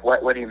people are like,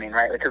 what do you mean,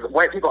 right? Because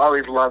white people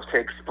always love to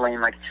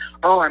explain, like,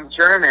 oh, I'm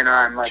German, or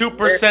I'm like 2%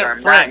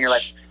 French, and you're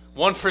like,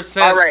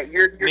 1% all right,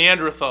 you're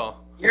Neanderthal.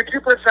 You're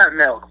 2%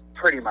 milk,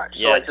 pretty much.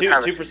 Yeah, so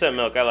like 2%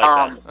 milk. I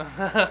like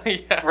that.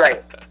 Yeah.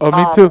 Right. Oh,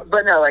 me too.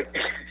 But no, like,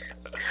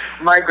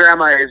 my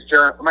grandma's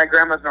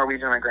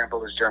Norwegian, my grandpa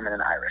was German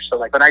and Irish. So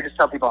like, but I just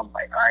tell people I'm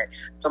white. All right.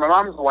 So my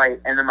mom's white,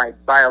 and then my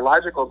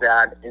biological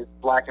dad is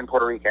black and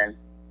Puerto Rican.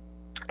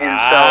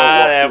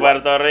 De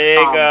Puerto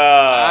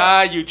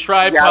Rico. You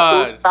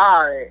tripod.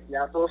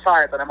 Ya tú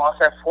sabes, tenemos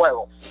ese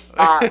fuego.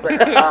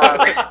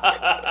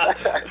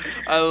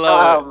 I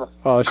love it.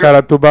 Oh, shout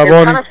out to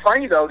Baboni. It's kind of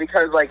funny, though,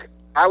 because, like,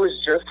 I was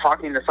just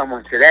talking to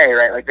someone today,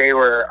 right? Like, they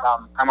were,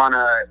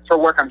 for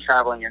work I'm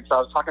traveling, and so I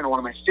was talking to one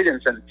of my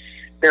students, and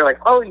they're like,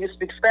 oh, you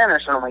speak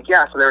Spanish? And I'm like,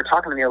 yeah. So they were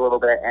talking to me a little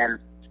bit, and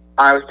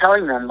I was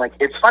telling them, like,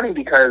 it's funny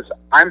because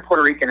I'm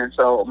Puerto Rican, and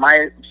so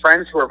my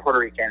friends who are Puerto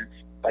Rican,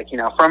 like, you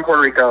know, from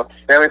Puerto Rico,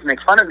 they always make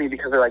fun of me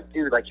because they're like,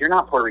 dude, like, you're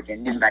not Puerto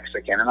Rican, you're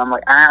Mexican. And I'm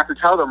like, I have to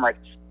tell them, like,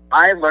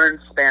 I learned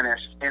Spanish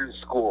in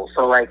school.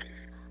 So, like,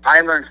 I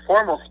learned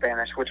formal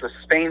Spanish, which was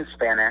Spain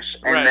Spanish,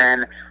 and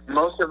then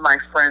most of my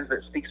friends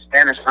that speak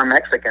Spanish are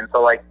Mexican.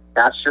 So, like,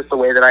 that's just the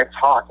way that I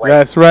talk. Like,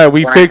 that's right,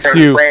 we fixed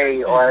you.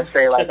 Or I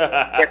say, like,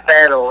 que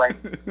pedo, like,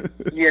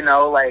 you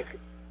know, like,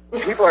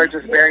 people are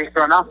just very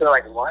thrown off. They're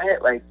like,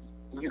 what? Like,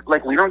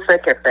 we don't say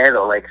que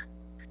pedo, like,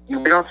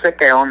 we don't say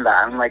que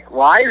onda. I'm like,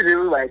 well, I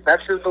do. Like,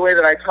 that's just the way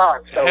that I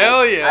talk. So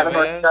hell yeah, I don't know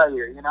what to tell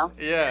you, you know?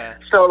 Yeah.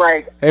 So,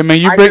 like... Hey, man,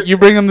 you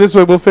bring them this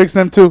way, we'll fix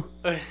them, too.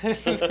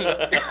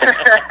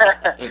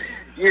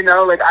 You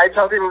know, like, I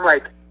tell people,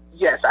 like,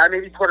 yes, I may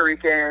be Puerto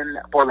Rican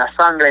por la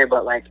sangre,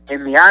 but, like,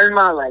 in mi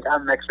alma, like,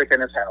 I'm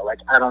Mexican as hell. Like,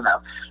 I don't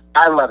know.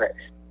 I love it.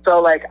 So,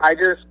 like, I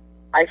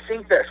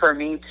think that for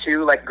me,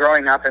 too, like,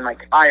 growing up in,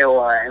 like,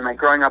 Iowa and, like,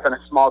 growing up in a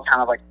small town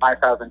of, like,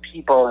 5,000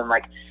 people and,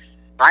 like,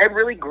 I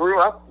really grew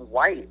up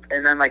white.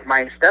 And then, like,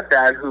 my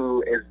stepdad,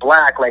 who is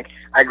black, like,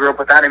 I grew up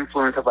with that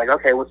influence of, like,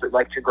 okay, what's it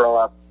like to grow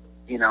up,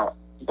 you know,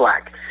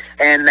 black?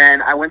 And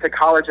then I went to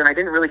college, and I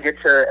didn't really it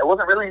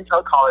wasn't really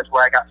until college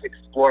where I got to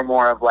explore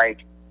more of,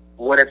 like,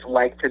 what it's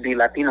like to be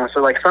Latino.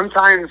 So, like,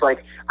 sometimes,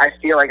 like, I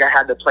feel like I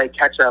had to play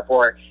catch-up,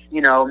 or, you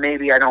know,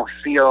 maybe I don't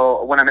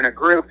feel, when I'm in a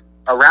group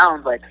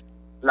around, like,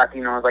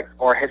 Latinos, like,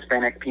 or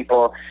Hispanic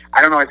people,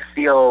 I don't always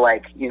feel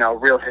like, you know,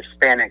 real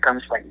Hispanic. I'm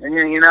just like,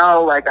 you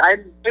know, like, I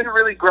didn't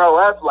really grow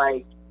up,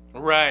 like,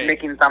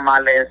 making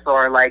tamales,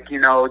 or, like, you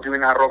know,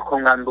 doing arroz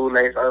con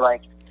gandules, or,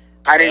 like,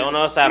 I didn't, you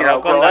know,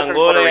 grow up in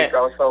Puerto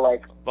Rico, so,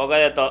 like,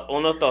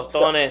 unos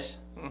tostones.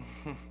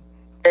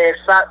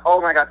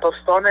 Oh my God,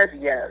 tostones,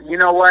 yeah. You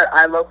know what?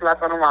 I love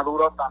plátano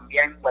maduro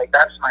también. Like,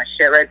 that's my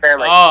shit right there.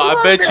 Like, oh,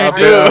 I bet you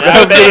do.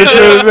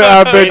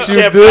 I bet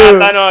you do.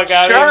 Plátano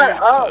acá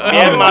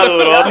bien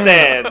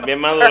madurote. Bien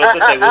madurote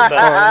te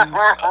gusta.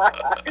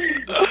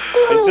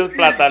 Pinches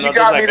plátanos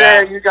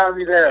acá. You got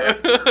me there.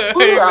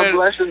 Ooh, I'm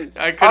blushing.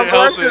 I couldn't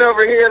help it.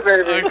 Over here,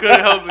 baby. I couldn't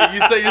help it. You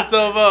set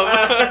yourself up.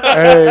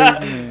 Hey,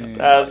 man.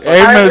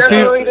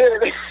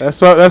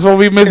 That's what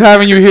we miss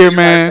having you here,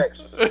 man.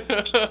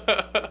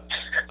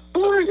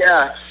 Ooh,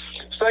 yeah.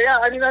 So, yeah,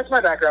 I mean, that's my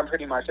background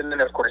pretty much. And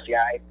then, of course,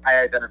 yeah, I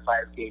identify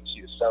as gay,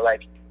 too. So,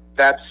 like,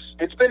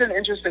 it's been an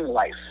interesting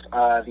life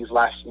these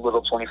last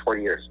little 24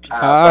 years.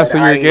 So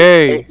you're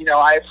gay. You know,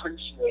 I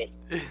appreciate.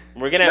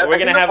 We're gonna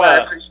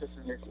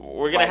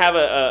have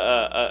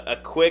a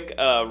quick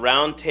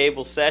round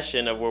table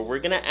session of where we're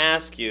gonna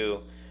ask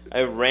you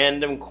a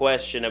random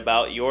question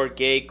about your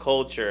gay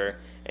culture,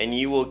 and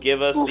you will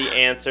give us the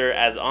answer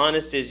as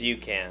honest as you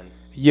can.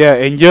 Yeah,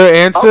 and your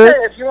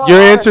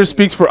answer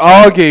speaks for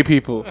all gay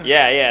people.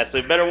 Yeah. So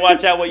you better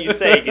watch out what you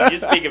say, because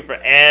you're speaking for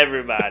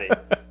everybody.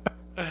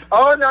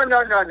 Oh, no.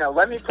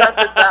 Let me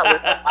preface that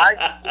with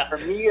for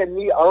me and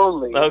me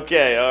only.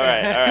 Okay, all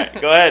right.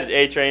 Go ahead,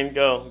 A-Train.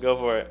 Go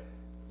for it.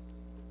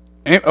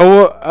 And,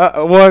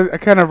 well, I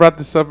kind of brought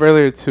this up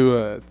earlier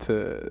to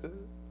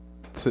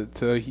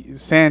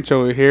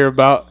Sancho here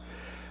about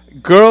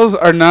girls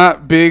are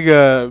not big.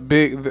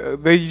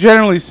 They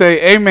generally say,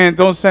 "Hey, man,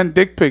 don't send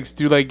dick pics."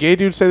 Do like gay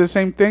dudes say the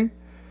same thing?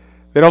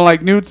 They don't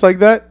like nudes like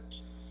that.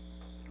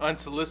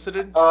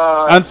 Unsolicited?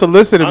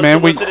 Unsolicited, man.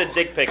 Unsolicited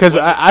dick pics. Because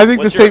I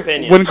think the same.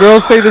 Opinion? When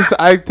girls say this,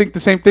 I think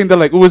the same thing. They're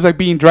like, "Ooh, it's like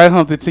being dry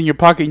humped. It's in your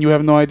pocket and you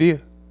have no idea."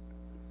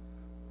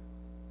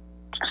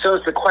 So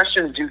is the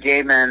question: do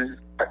gay men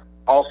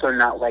also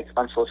not like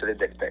unsolicited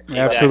dick pics?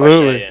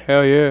 Absolutely. Yeah.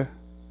 Hell yeah.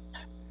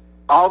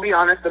 I'll be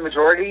honest, the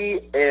majority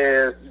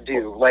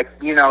do. Like,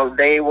 you know,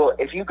 they will,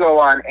 if you go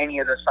on any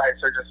of the sites,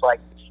 they're just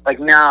like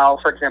now,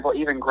 for example,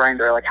 even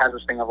Grindr, like, has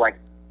this thing of, like,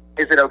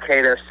 is it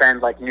okay to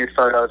send, like, nude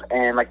photos?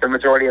 And, like, the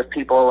majority of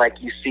people,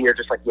 like, you see are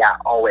just like, yeah,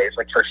 always,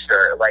 like, for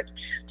sure. Like,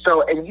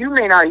 so, and you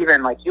may not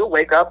even, like, you'll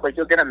wake up, like,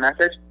 you'll get a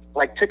message.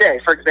 Like, today,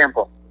 for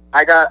example,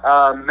 I got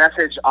a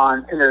message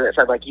on Tinder that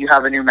said, like, you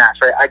have a new match,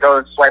 right? I go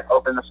and swipe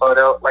open the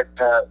photo, like,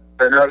 the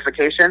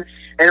notification,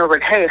 and it was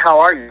like, hey, how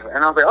are you?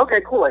 And I was like,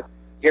 okay, cool, like,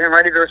 getting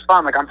ready to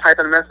respond. Like, I'm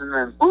typing a message, and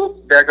then,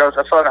 boop, there goes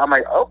a photo. I'm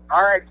like, oh,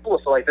 all right,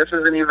 cool. So, like, this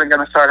isn't even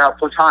going to start out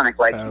platonic.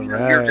 Like, you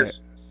know,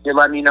 you're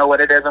letting me know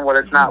what it is and what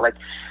it's not. Like,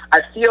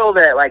 I feel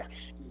that, like,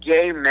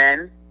 gay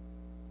men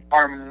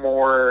are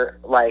more,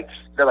 like,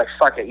 they're like,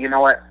 fuck it. You know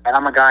what?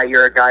 I'm a guy,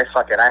 you're a guy,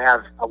 fuck it.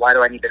 Why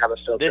do I need to have a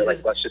filter?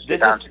 Let's just get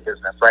down to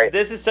business, right?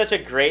 This is such a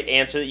great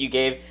answer that you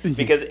gave,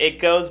 because it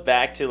goes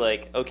back to,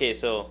 like, okay,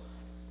 so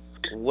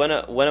one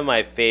of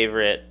my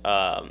favorite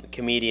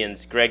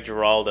comedians, Greg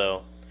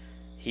Giraldo,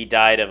 he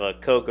died of a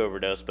coke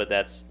overdose, but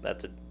that's a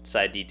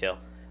side detail.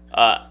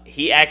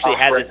 He actually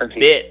had this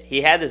bit.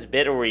 He had this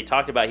bit where he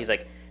talked about, he's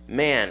like,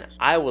 man,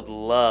 I would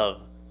love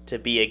to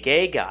be a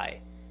gay guy.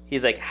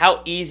 He's like,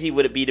 how easy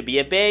would it be to be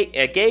a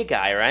gay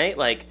guy, right?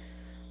 Like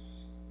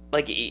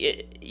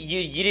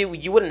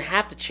you wouldn't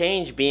have to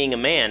change being a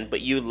man, but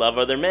you love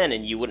other men,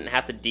 and you wouldn't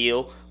have to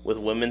deal with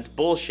women's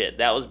bullshit.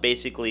 That was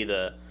basically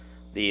the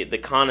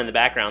con in the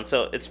background.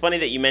 So it's funny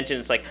that you mentioned,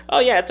 it's like, oh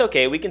yeah, it's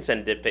okay, we can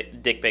send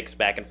dick pics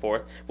back and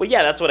forth. Well,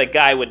 yeah, that's what a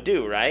guy would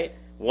do, right?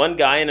 One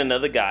guy and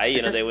another guy,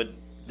 you know,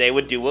 they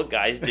would do what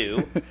guys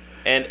do,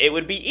 and it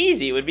would be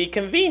easy, it would be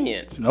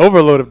convenient. It's an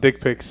overload of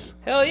dick pics.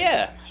 Hell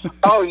yeah.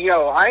 Oh,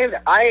 yo,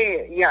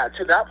 yeah,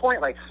 to that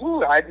point, like,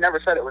 I'd never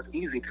said it was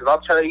easy, because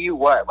I'll tell you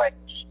what, like,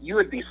 you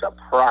would be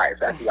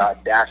surprised at the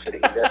audacity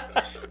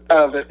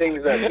of the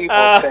things that people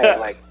say,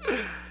 like.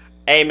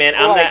 Hey man,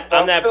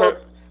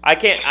 I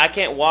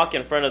can't walk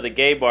in front of the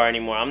gay bar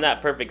anymore. I'm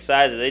that perfect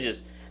size that they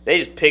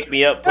just pick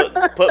me up,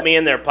 put me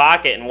in their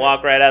pocket, and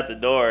walk right out the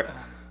door.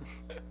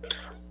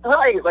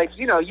 Right, like,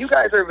 you know, you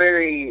guys are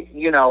very,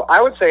 you know,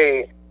 I would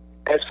say,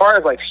 as far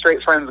as, like,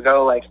 straight friends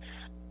go, like,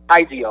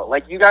 ideal.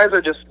 Like, you guys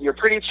are you're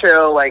pretty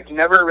chill, like, you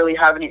never really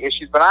have any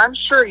issues, but I'm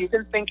sure you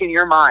can think in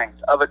your mind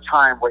of a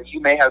time where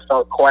you may have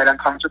felt quite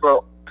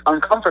uncomfortable,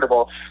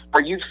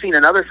 where you've seen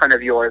another friend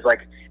of yours,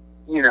 like,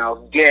 you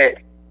know, get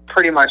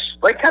pretty much,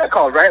 like,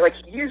 catcalled, right? Like,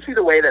 you see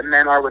the way that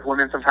men are with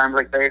women sometimes,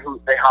 like, they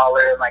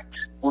holler, and, like,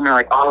 women are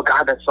like, oh,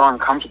 God, that's so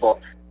uncomfortable.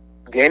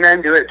 Gay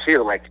men do it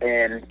too, like,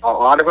 and a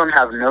lot of them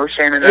have no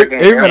shame in their game.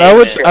 Hey, man,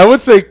 I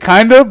would say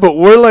kind of, but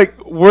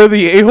we're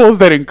the a-holes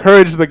that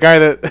encourage the guy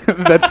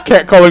that's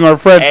catcalling our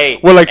friend.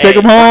 Hey, we're like, take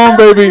him home,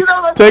 baby,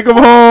 take him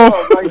home.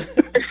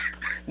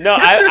 No,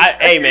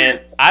 hey man,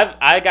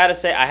 I gotta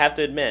say, I have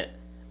to admit,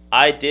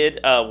 I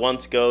did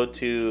once go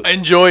to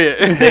enjoy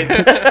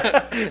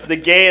it the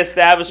gay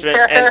establishment,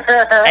 and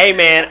hey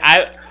man,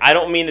 I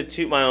don't mean to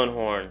toot my own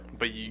horn,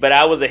 but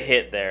I was a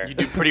hit there. You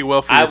do pretty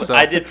well for yourself.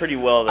 I did pretty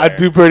well there. I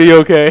do pretty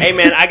okay. Hey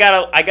man, I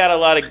got a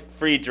lot of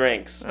free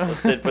drinks.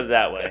 Let's put it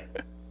that way.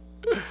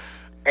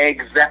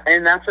 Exactly,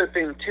 and that's the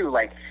thing too.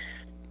 Like,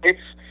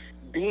 it's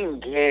being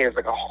gay is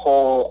like a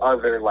whole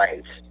other,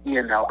 like,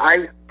 you know.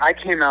 I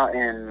came out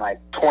in like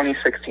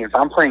 2016, so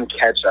I'm playing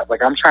catch up.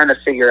 Like, I'm trying to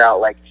figure out,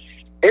 like,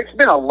 it's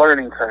been a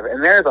learning curve,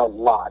 and there's a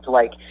lot.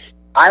 Like,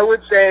 I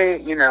would say,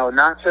 you know,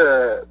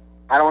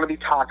 I don't want to be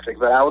toxic,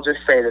 but I will just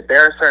say that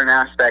there are certain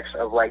aspects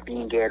of, like,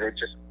 being gay that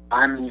just,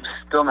 I'm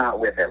still not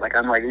with it. Like,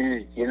 I'm like,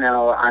 you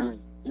know, I'm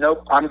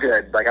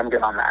good. Like, I'm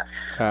good on that.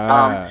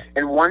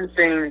 And one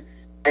thing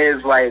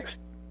is, like,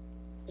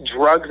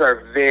 drugs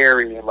are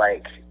very,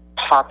 like,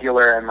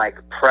 popular and, like,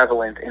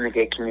 prevalent in the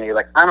gay community.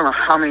 Like, I don't know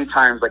how many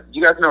times, like,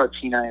 you guys know what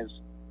Tina is?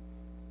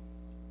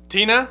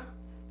 Tina,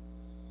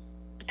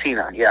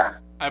 yeah.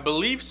 I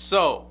believe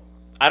so.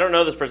 I don't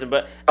know this person,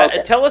 but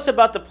Okay. Tell us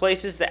about the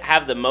places that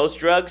have the most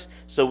drugs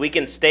so we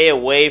can stay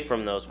away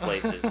from those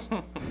places.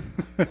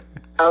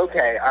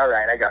 Okay, all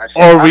right, I got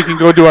you. Or we can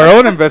go do our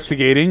own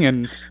investigating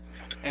and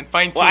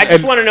find. Well, I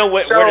just want to know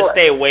where to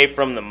stay away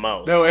from the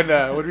most. no, and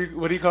what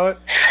do you call it?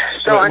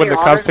 So, when the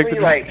cops take the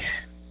honestly, drugs?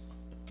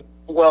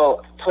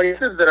 well,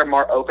 places that are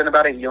more open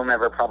about it, you'll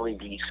never probably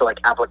be. So, like,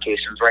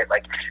 applications, right?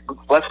 Like,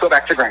 let's go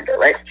back to Grindr,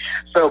 right?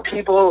 So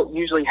people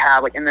usually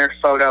have, like, in their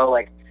photo,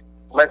 like,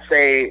 let's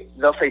say,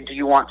 they'll say, do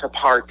you want to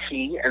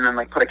party? And then,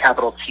 like, put a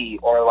capital T,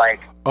 or, like,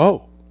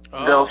 they'll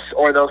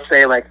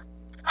say, like,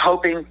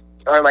 hoping,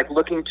 or, like,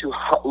 looking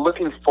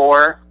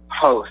for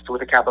host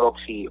with a capital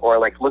T, or,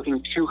 like,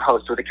 looking to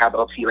host with a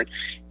capital T. Like,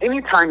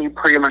 anytime you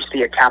pretty much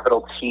see a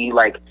capital T,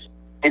 like,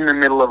 in the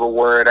middle of a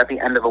word, at the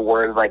end of a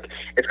word, like,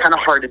 it's kind of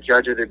hard to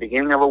judge at the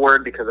beginning of a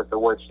word, because if the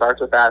word starts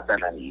with that,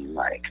 then I mean,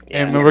 like...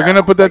 And we're going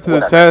to put that to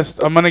the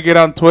test. I'm going to get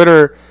on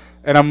Twitter,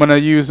 and I'm going to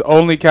use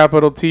only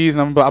capital T's,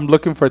 and I'm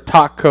looking for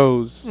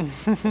tacos.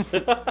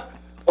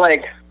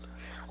 like,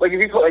 if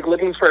you put, like,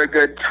 looking for a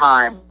good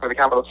time for the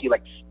capital T,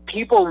 like,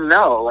 people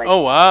know, like,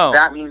 oh, wow.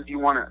 that means you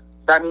want to...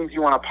 that means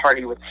you want to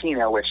party with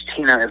Tina, which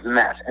Tina is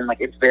meth, and like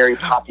it's very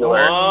popular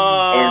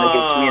in the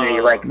gay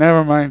community. Like,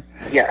 never mind.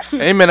 Yes.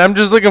 Hey man, I'm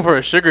just looking for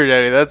a sugar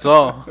daddy. That's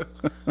all.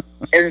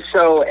 And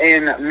so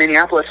in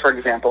Minneapolis, for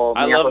example,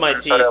 I love my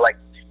Minneapolis, tea. like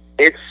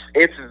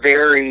it's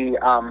very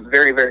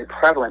very very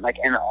prevalent. Like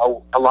in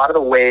a lot of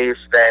the ways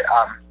that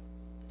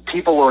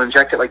people will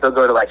inject it, like they'll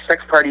go to like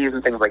sex parties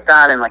and things like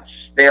that, and like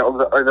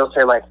they'll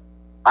say like,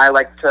 I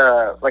like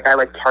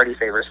party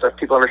favors. So if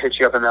people ever hit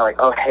you up and they're like,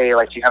 oh hey,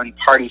 like do you have any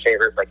party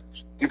favors? Like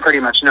you pretty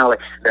much know, like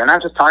they're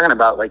not just talking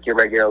about like your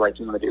regular like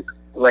you want to do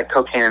like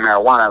cocaine and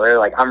marijuana. They're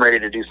like, I'm ready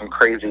to do some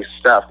crazy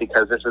stuff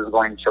because this is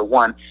going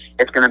to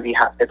it's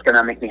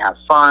gonna make me have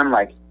fun.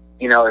 Like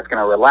it's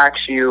gonna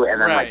relax you,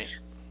 and then Right.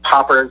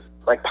 poppers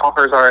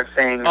are a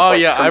thing. Oh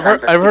like, yeah, I've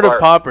sometimes heard people of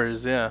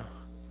poppers. Yeah.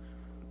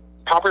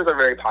 Poppers are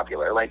very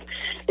popular. Like,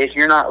 if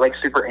you're not like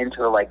super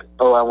into like,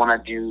 oh, I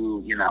want to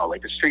do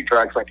like the street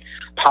drugs, like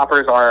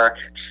poppers are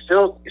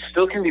still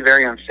can be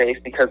very unsafe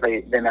because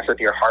they mess with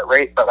your heart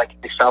rate. But like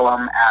they sell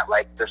them at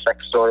like the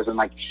sex stores, and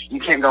like you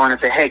can't go in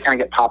and say, hey, can I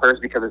get poppers,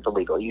 because it's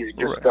illegal. You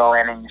just Right. go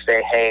in and you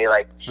say, hey,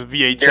 like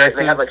VHS.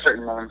 they have like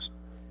certain names.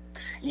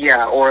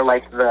 Yeah, or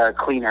like the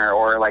cleaner,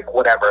 or like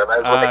whatever.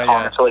 That's what they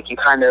call yeah. it. So like you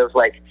kind of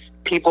like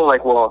people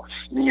like will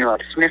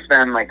like sniff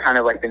them, like kind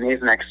of like the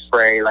Nasonex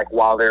spray, like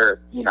while they're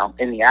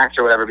in the act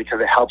or whatever,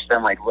 because it helps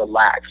them like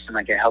relax, and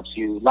like it helps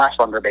you last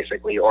longer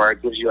basically, or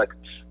it gives you like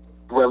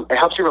it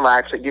helps you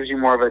relax. It gives you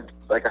more of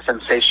a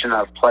sensation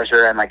of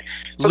pleasure, and like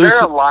so there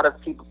are a lot of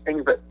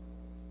things that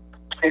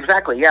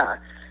exactly yeah.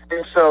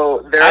 And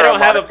so I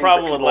don't have a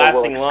problem with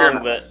lasting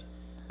long, but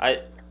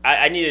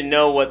I need to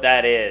know what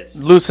that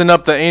is. Loosen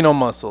up the anal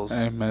muscles.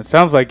 Hey man, it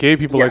sounds like gay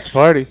people Yes. like to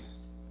party.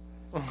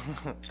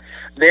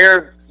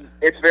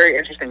 It's very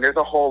interesting. There's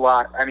a whole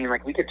lot. I mean,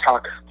 like we could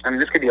talk. I mean,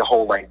 this could be a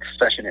whole like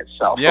session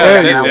itself.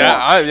 Yeah,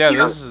 Yeah,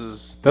 this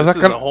is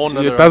a whole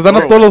nother. Estás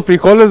dando todos los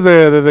frijoles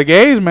de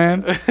gays,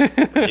 man.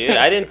 Dude,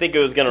 I didn't think it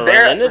was gonna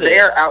run into this.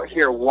 They're out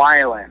here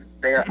wilding.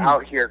 They are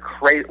out here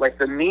crazy. Like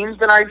the memes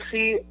that I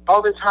see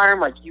all the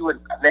time, like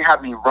they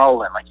have me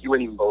rolling. Like you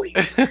wouldn't even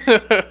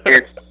believe.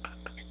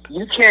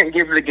 You can't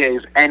give the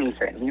gays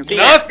anything. You See,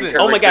 can't, nothing. because,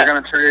 Oh my like, God. they're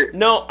gonna turn it.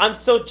 No, I'm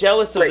so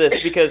jealous of Like- this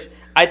because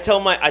I tell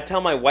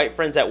my white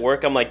friends at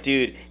work, I'm like,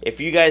 dude, if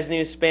you guys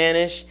knew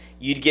Spanish,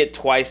 you'd get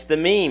twice the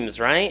memes,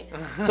 right?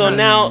 So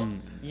now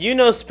you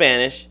know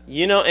Spanish,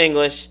 you know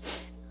English,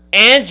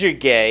 and you're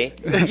gay.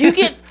 You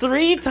get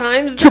 3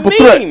 times the Triple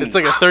memes. threat. It's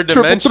like a third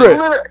Triple dimension.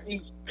 threat.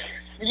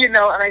 And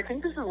I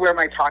think this is where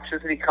my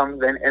toxicity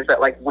comes in, is that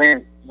like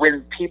when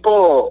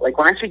people, like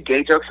when I see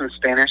gay jokes in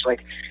Spanish,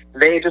 like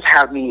they just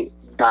have me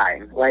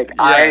dying. Like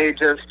I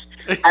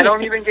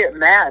don't even get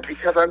mad,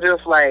 because I'm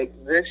just like,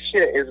 this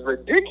shit is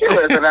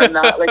ridiculous, and I'm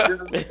not like, this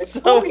is It's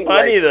so funny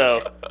like,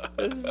 though.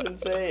 This is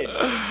insane.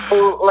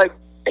 like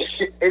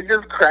it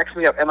just cracks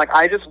me up. And like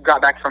I just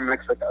got back from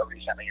Mexico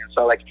recently, and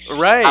so like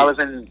Right. I was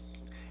in.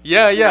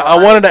 Yeah. know, I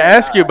wanted to I-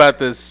 ask you about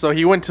this. So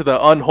he went to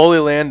the unholy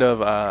land of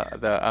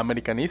the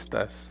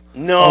Americanistas.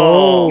 No.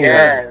 Oh.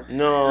 Yes.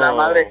 No. La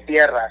Madre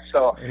Tierra.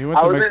 So He went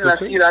I to was in Mexico La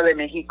City? Ciudad de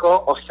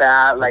Mexico, o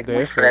sea, like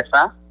muy DF.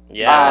 fresa.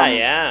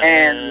 Yeah,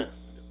 and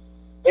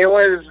it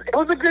was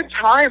a good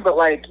time, but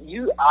like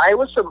I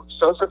was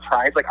so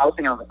surprised. Like I was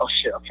thinking, I was like, oh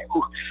shit, okay,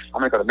 I'm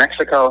gonna go to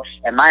Mexico,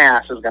 and my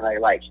ass is gonna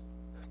like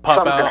Pop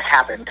something's gonna out.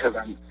 happen, because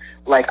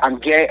I'm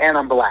gay and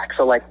I'm black,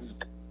 so like.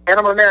 And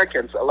I'm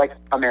American, so like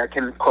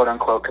American, quote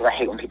unquote, because I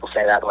hate when people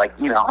say that. But like,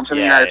 I'm from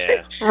the United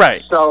States.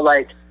 Right. So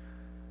like,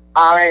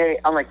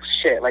 I'm like,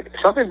 shit, like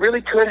something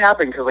really could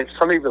happen, because like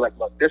somebody would be like,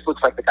 look, this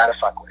looks like the guy to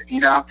fuck with,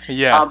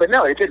 Yeah. But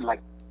no, it didn't.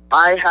 Like,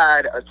 I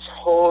had a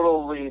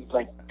totally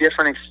like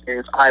different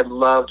experience. I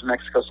loved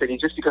Mexico City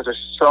just because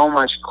there's so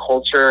much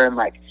culture and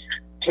like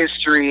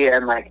history,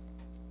 and like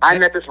I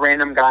met this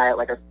random guy at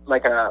like a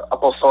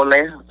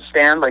pozole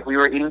stand. Like we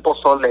were eating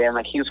pozole, and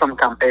like he was from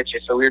Campeche,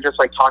 so we were just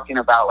like talking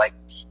about like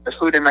the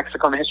food in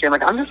Mexico and the history. And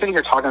like I'm just sitting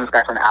here talking to this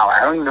guy for an hour.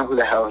 I don't even know who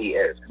the hell he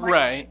is. And, like,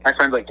 Right. my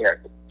friend's like, Derek,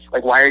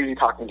 like why are you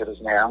talking to this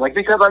man? I'm like,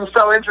 because I'm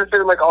so interested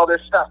in like all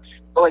this stuff.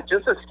 But like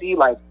just to see,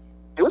 like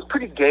it was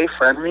pretty gay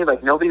friendly.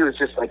 Like nobody was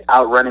just like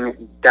out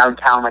running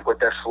downtown like with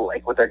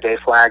their gay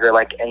flag or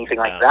like anything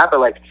like that. But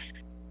like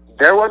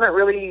there wasn't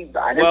really.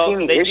 I didn't see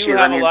any they issues. do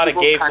have I mean, a lot of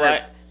people gay kinda-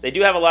 flags. They do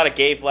have a lot of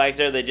gay flags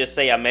there. They just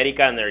say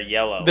America and they're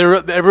yellow.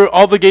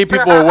 All the gay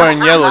people are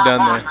wearing yellow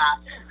down there.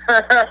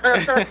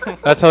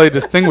 That's how they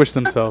distinguish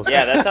themselves.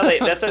 Yeah, that's how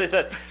they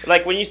said.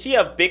 Like when you see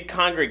a big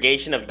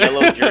congregation of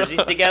yellow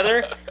jerseys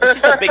together,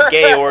 it's just a big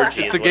gay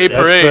orgy. It's a is gay what it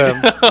is.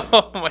 parade. That's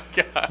Oh my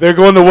god. They're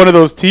going to one of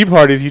those tea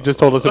parties you just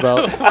told us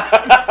about.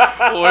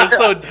 We're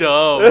so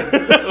dumb.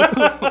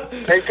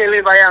 Es que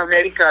le vaya a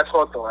América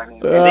Soto. I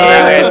mean, Sí,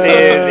 güey,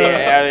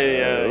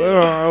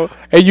 sí.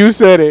 Hey, you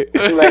said it.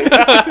 like,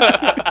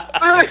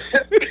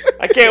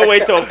 I can't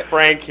wait till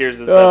Frank hears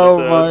this Oh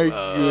episode. my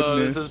Oh,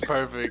 this goodness. is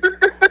perfect.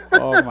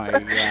 Oh my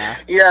god.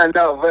 yeah,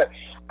 no, but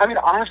I mean,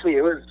 honestly,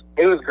 it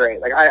was great.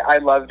 Like, I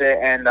loved it,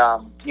 and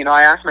you know,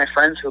 I asked my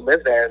friends who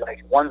live there.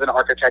 Like, one's an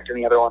architect, and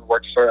the other one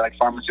works for like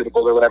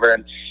pharmaceuticals or whatever.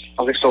 And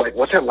I was like, so like,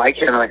 what's it like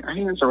here? And they're like, I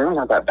mean, it's really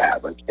not that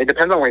bad. Like, it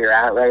depends on where you're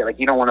at, right? Like,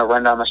 you don't want to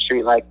run down the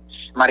street like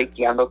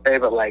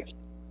mariqueándote, but like,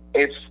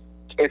 it's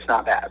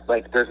not bad.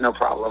 Like, there's no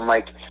problem.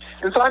 Like,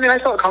 and so I mean, I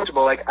felt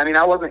comfortable. Like, I mean,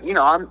 I wasn't, you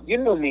know, you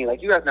know me,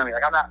 like, you guys know me.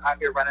 Like, I'm not out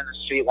here running the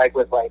street like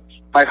with like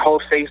my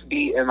whole face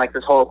beat and like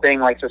this whole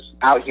thing like just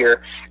out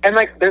here. And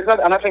like, I'm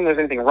not saying there's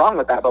anything wrong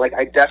with that, but like,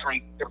 I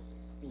definitely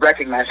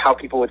recognize how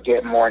people would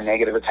get more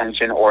negative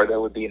attention, or there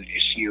would be an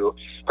issue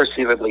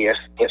perceivably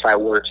if I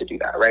were to do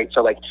that, right?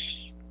 So like,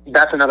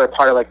 that's another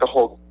part of like the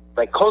whole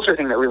like culture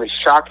thing that really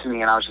shocked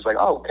me, and I was just like,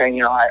 oh, okay,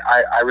 you know,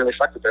 I really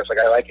fuck with this. Like,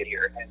 I like it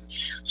here, and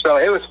so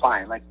it was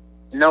fine. Like,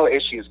 no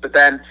issues. But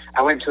then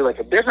I went to like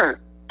a different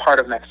part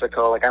of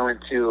Mexico. Like, I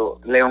went to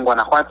León,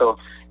 Guanajuato,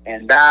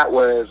 and that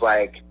was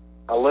like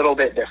a little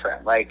bit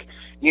different. Like,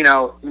 you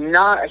know,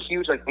 not a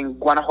huge, like in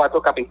Guanajuato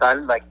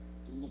capital, like,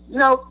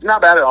 no,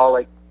 not bad at all.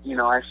 Like, you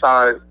know, I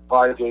saw a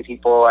lot of gay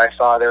people. I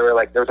saw there was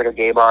like a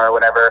gay bar or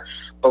whatever.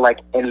 But like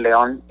in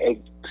León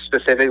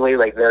specifically,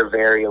 like, they're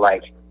very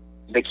like,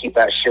 they keep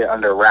that shit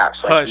under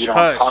wraps. Like, Hush, you don't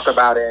hush. talk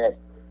about it.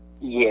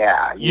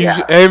 Yeah.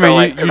 Hey man, So,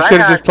 like, you 'cause should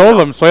have I just told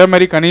them, soy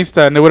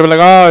americanista, and they would have been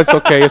like, oh, it's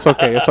okay, it's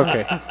okay, it's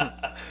okay.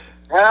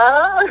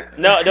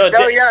 No,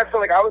 yeah. So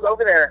like, I was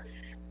over there,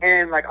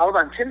 and like, I was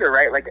on Tinder,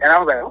 right? Like, and I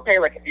was like, okay,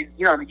 like,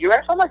 you know, in the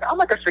U.S., I'm like a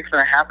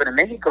 6.5, and in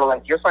Mexico,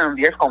 like, yo soy un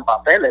 10 con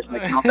papeles,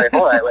 like, no te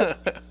jodas,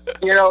 like,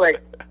 you know,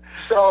 like,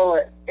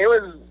 so it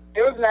was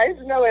nice,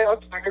 you know. Like, I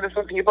was talking to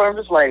some people, I'm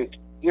just like,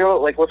 you know,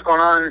 like, what's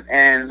going on?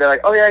 And they're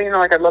like, oh yeah, you know,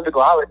 like, I'd love to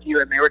go out with you,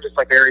 and they were just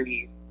like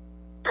very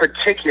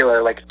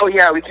particular, like, oh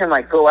yeah, we can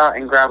like go out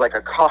and grab like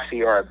a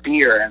coffee or a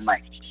beer, and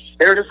like,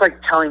 they were just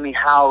like telling me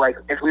how like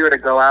if we were to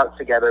go out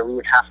together, we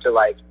would have to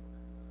like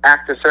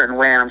act a certain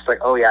way, and I'm just like,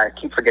 oh yeah, I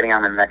keep forgetting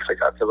I'm in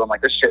Mexico, because I'm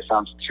like, this shit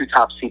sounds too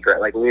top secret.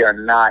 Like, we are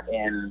not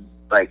in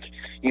like,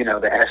 you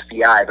know, the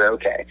FBI, but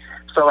okay.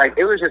 So like,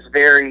 it was just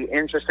very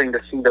interesting to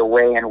see the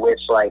way in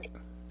which like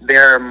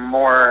they're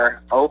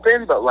more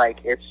open, but like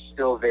it's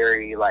still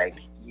very like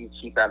you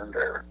keep that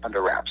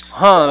under wraps.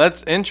 Huh?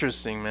 That's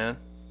interesting, man.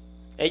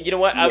 Hey, you know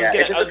what? It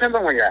just depends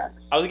on where you're at.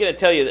 I was gonna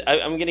tell you.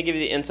 I'm gonna give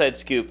you the inside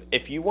scoop.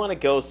 If you want to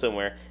go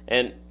somewhere,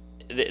 and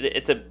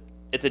it's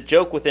a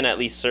joke within at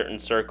least certain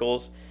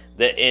circles,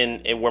 that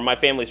in where my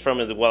family's from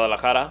is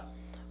Guadalajara.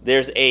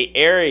 There's a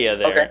area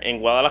there in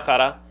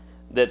Guadalajara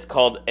that's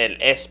called El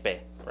Espe,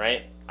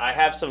 right? I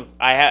happen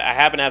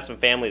to have some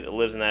family that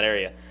lives in that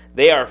area.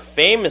 They are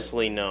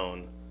famously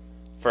known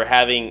for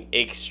having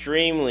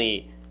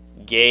extremely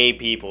gay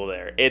people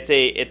there. It's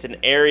an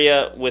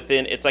area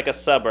within. It's like a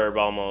suburb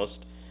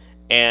almost.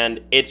 And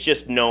it's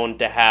just known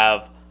to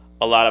have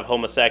a lot of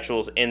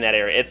homosexuals in that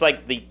area. It's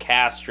like the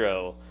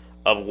Castro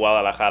of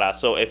Guadalajara.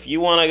 So if you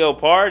want to go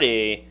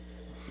party,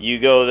 you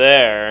go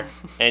there,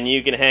 and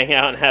you can hang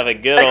out and have a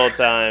good old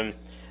time.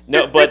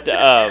 No, but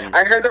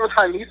I heard there was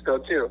Jalisco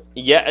too.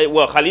 Yeah,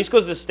 well,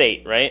 Jalisco's the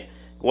state, right?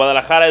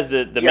 Guadalajara is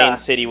the main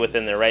city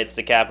within there, right? It's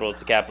the capital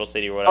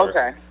city or whatever.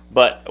 Okay.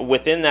 But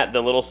within that,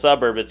 the little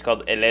suburb, it's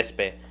called El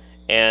Espe.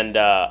 And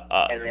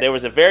there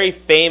was a very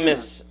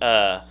famous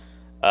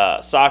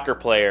soccer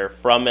player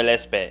from El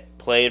Espe,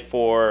 played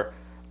for,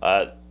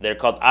 they're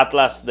called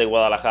Atlas de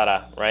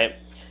Guadalajara, right?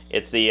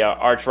 It's the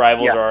arch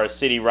rivals or our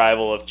city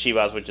rival of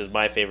Chivas, which is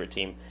my favorite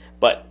team.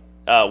 But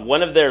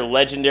one of their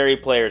legendary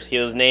players, he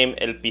was named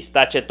El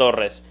Pistache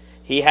Torres.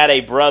 He had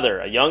a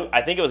brother,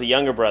 I think it was a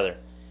younger brother.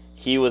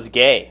 He was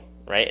gay,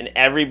 right? And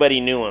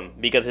everybody knew him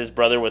because his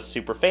brother was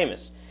super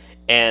famous.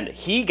 And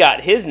he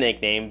got his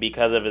nickname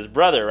because of his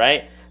brother,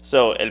 right?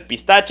 So El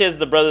Pistache is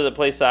the brother that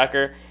plays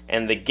soccer,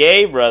 and the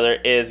gay brother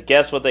is,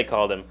 guess what they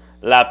called him?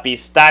 La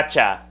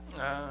Pistacha.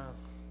 No.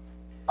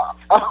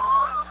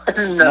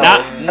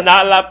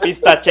 Not La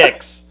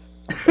Pistachex.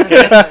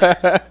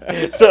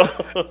 So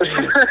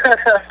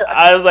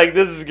I was like,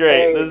 this is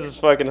great. This is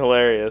fucking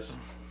hilarious.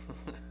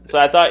 So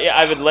I thought,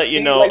 I would let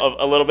you know of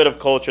a little bit of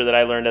culture that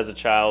I learned as a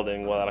child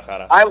in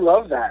Guadalajara. I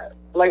love that.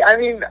 Like, I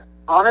mean,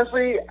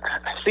 honestly,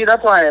 see,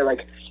 that's why,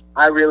 like,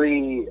 I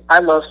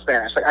love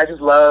Spanish. Like,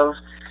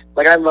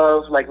 I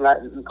love like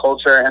Latin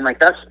culture, and like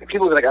that's,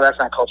 people be like, oh, that's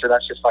not culture,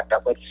 that's just fucked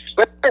up. Like,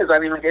 but it is. I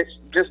mean, like, it's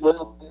just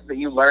little things that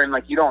you learn.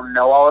 Like, you don't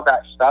know all of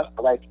that stuff,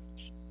 but like,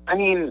 I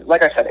mean,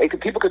 like I said,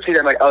 people could see that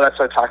and like, oh, that's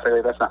so toxic.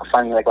 Like, that's not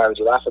funny. Like, why would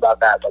you laugh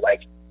about that? But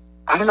like,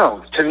 I don't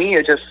know. To me,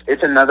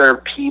 it's another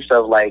piece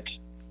of like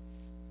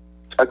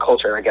a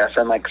culture, I guess.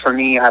 And like, for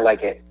me, I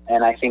like it,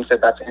 and I think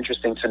that that's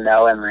interesting to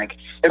know. And like,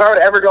 if I were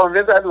to ever go and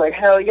visit, I'd be like,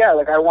 hell yeah!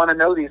 Like, I want to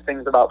know these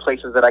things about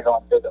places that I go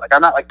and visit. Like,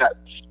 I'm not like that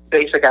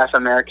basic ass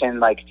American,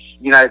 like,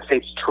 United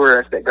States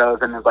tourist that goes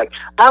and is like,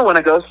 I want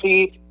to go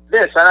see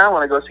this and I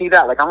want to go see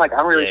that. Like,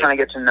 I'm really trying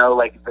to get to know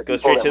like the go people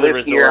straight that to the live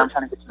resort. here. I'm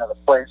trying to get to know the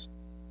place.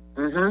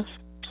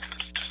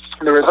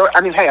 The resort.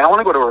 I mean, hey, I want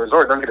to go to a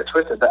resort. Don't get it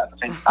twisted. But at the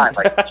same time,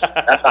 like,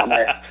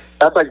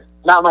 that's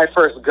not my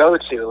first go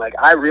to. Like,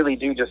 I really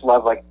do just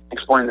love like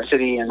exploring the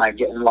city and like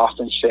getting lost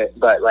in shit.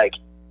 But like,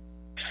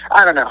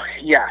 I don't know.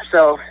 Yeah.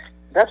 So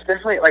that's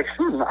definitely like,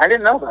 I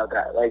didn't know about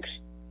that. Like,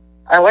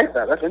 I like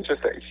that. That's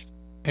interesting.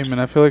 Hey man,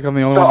 I feel like I'm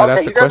the only So one that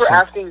okay, asked you the guys were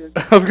question.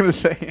 asking. I was gonna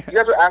say. You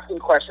guys were asking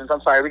questions.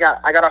 I'm sorry.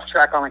 I got off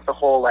track on like the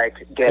whole like.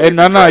 Hey,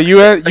 no, you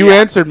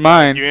answered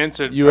mine. You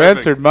answered. You perfect.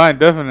 answered mine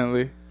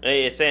definitely.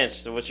 Hey, Sanch,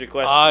 so what's your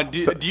question?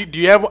 Do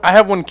you have? I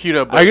have one queued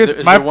up. But I guess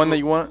is there one that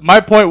you want? My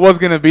point was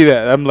gonna be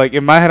that I'm like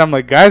in my head I'm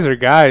like guys are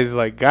guys,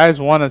 like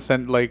guys want to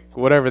send like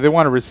whatever they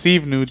want to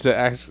receive nudes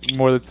actually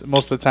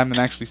most of the time than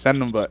actually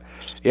send them. But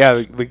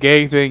yeah, the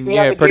gay thing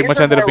the pretty gays much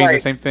are ended up more being the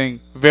like- same thing.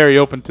 Very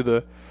open to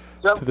the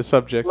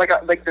subject.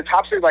 Like the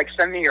tops are like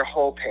send me your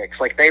whole pics.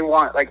 Like they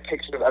want like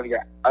pictures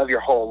of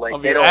your whole like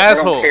Of they your don't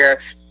asshole. They don't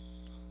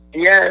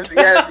care. Yes.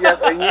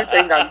 And you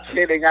think I'm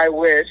kidding? I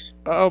wish.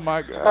 Oh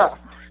my god.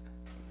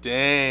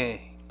 Dang.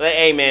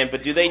 Hey man,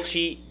 but do they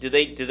cheat? Do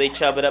they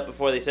chub it up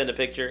before they send a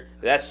picture?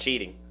 That's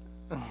cheating.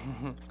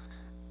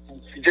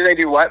 Do they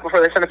do what before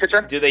they send a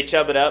picture? Do they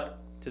chub it up?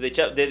 Do they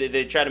chub?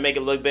 They try to make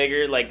it look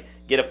bigger, like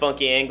get a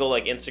funky angle,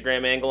 like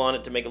Instagram angle on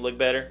it to make it look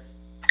better.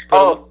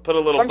 Put a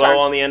little sometimes. bow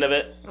on the end of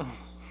it.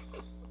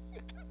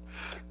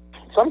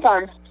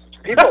 Sometimes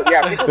people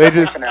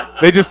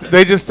They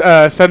just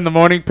send the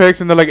morning pics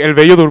and they're like el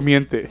bello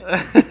durmiente.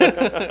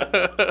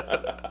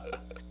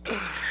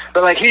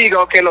 But like, here you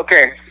go, que lo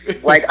que.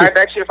 Like, I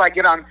bet you if I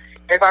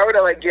were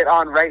to like get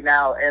on right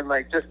now and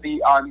like just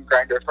be on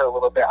Grindr for a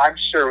little bit, I'm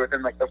sure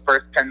within like the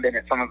first 10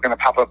 minutes someone's gonna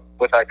pop up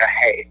with like a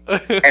hey,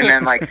 and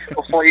then like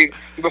before you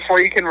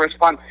can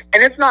respond.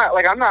 And it's not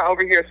like I'm not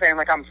over here saying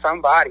like I'm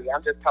somebody.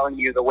 I'm just telling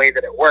you the way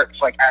that it works.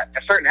 Like at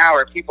a certain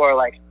hour, people are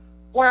like,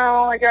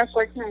 well, I guess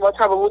like let's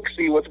have a look,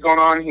 see what's going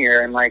on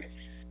here, and like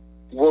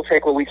we'll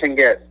take what we can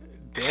get.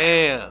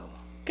 Damn.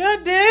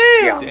 God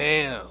damn. Yeah.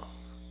 Damn.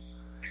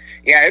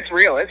 Yeah, it's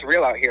real. It's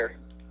real out here.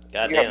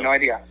 God You damn. have no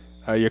idea.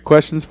 Your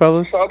questions,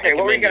 fellas? So, okay,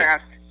 what were you going to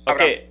ask?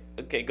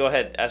 Okay, go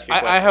ahead. Ask your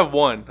question. I have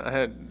one.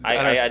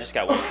 I just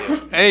got one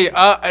too. Hey,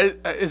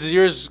 is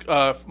yours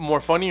more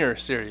funny or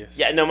serious?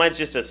 Yeah, no, mine's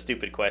just a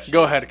stupid question.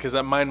 Go ahead, because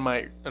mine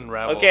might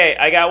unravel. Okay,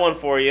 I got one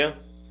for you.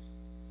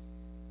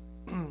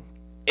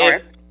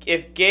 Alright.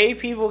 If gay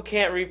people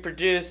can't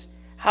reproduce,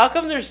 how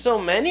come there's so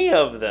many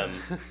of them?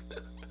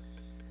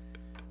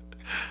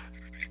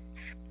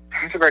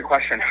 That's a great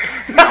question.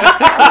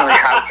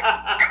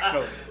 I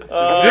don't really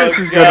have. This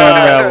is gonna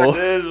unravel.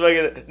 This is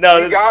fucking,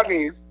 You got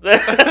me.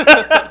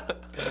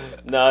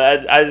 No,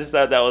 I just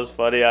thought that was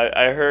funny.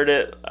 I heard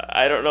it.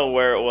 I don't know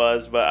where it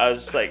was, but I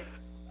was just like,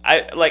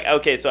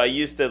 okay. So I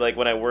used to like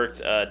when I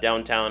worked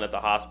downtown at the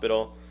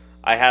hospital.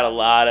 I had a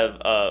lot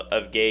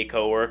of gay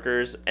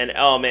coworkers, and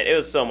oh man, it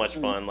was so much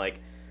fun. Like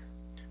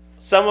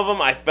some of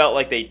them, I felt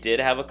like they did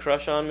have a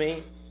crush on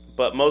me,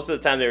 but most of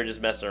the time they were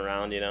just messing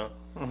around, you know.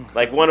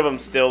 Like one of them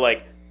still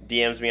like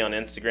DMs me on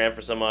Instagram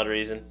for some odd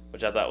reason,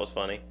 which I thought was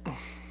funny.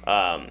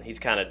 He's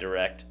kind of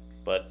direct,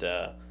 but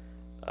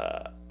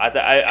I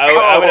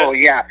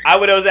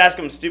would always ask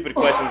him stupid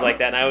questions like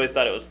that, and I always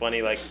thought it was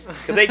funny, like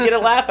because they get a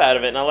laugh out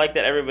of it, and I like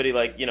that everybody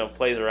like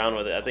plays around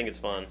with it. I think it's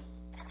fun.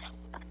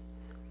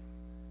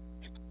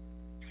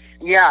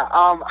 Yeah,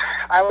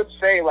 I would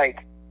say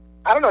like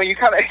I don't know. You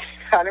kind of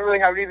I didn't really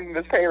have anything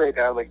to say right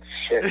now. Like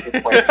shit.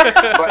 Good point.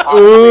 But,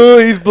 Ooh,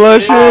 he's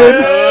blushing.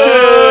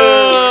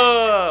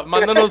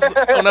 Mándanos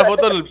una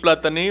foto del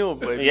platanillo,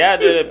 baby. Yeah,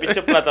 dude,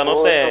 pinche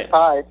platanote.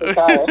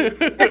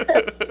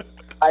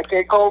 Hay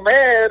que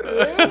comer.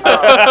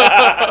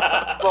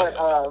 But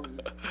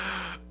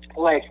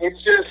like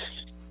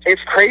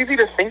it's crazy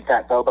to think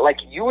that though. But like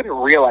you wouldn't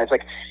realize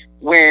like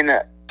when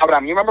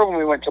Abraham, you remember when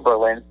we went to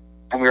Berlin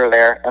and we were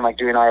there and like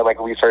doing our like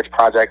research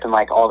project and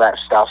like all that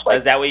stuff. Like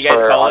is that what you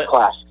guys call it?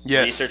 Class.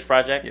 Yes. Research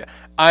project. Yeah.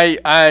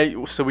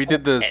 So we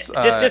did this.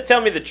 Just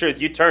tell me the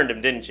truth. You turned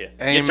him, didn't you?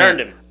 Amen. You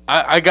turned him.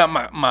 I got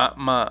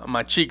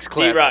my cheeks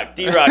clapped.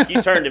 D-Rock,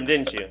 you turned him,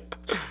 didn't you?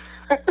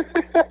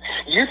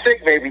 You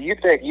thick, baby. You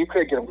thick. You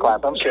could get him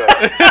clapped, I'm sure.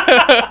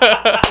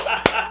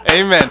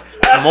 Amen.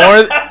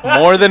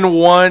 More than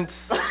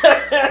once.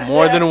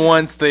 More than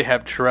once they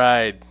have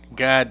tried.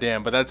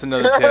 Goddamn, but that's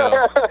another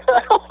tale.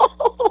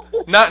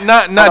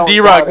 Not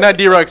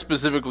D-Rock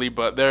specifically,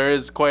 but there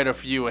is quite a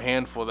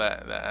handful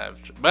that have.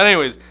 But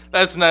anyways,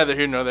 that's neither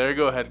here nor there.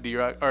 Go ahead,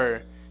 D-Rock.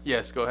 Or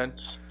yes, go ahead.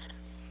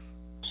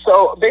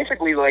 So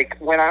basically, like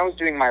when I was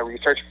doing my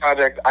research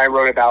project, I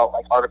wrote about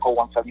like Article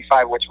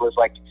 175, which was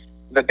like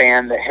the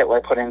ban that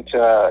Hitler put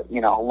into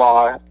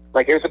law.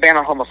 Like it was a ban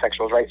on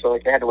homosexuals, right? So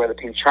like they had to wear the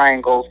pink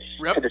triangles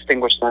to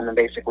distinguish them and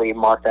basically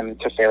mark them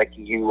to say like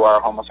you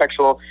are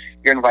homosexual,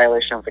 you're in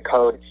violation of the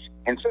code,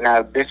 and so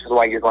now this is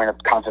why you're going to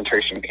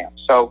concentration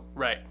camps. So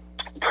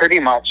pretty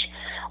much,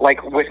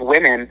 like with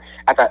women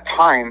at that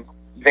time,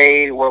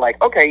 they were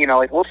like, okay,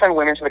 like we'll send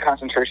women to the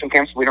concentration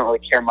camps. We don't really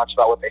care much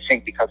about what they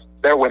think because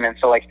they're women.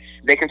 So like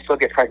they can still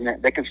get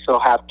pregnant, they can still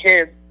have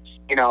kids,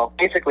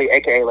 basically,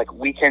 aka like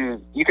you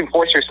can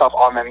force yourself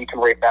on them, you can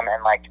rape them,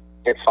 and like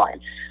it's fine.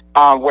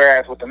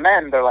 Whereas with the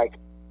men, they're like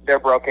they're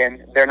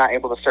broken, they're not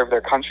able to serve their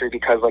country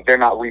because like they're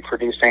not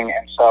reproducing,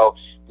 and so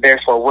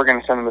therefore we're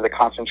going to send them to the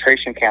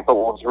concentration camp. But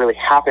what was really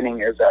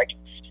happening is like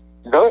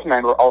those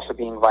men were also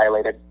being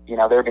violated. You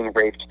know, they were being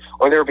raped,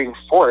 or they were being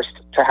forced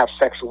to have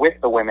sex with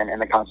the women in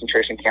the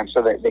concentration camps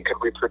so that they could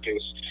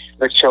reproduce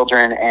their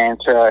children. And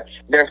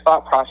their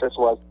thought process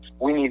was,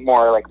 we need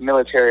more like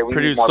military, we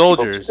produce need more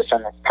soldiers people to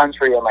defend this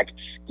country, and like,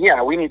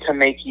 yeah, we need to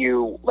make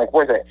you like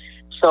worth it.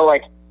 So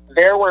like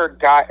there were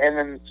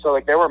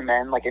there were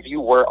men, like if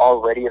you were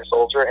already a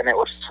soldier and it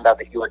was found out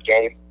that you were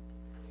gay,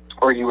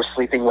 or you were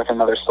sleeping with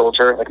another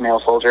soldier, like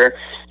male soldier,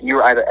 you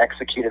were either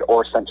executed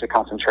or sent to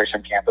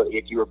concentration camp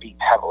if you were beaten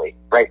heavily,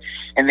 right?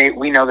 And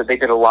we know that they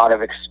did a lot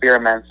of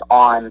experiments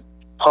on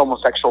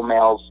homosexual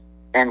males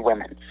and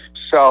women.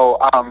 So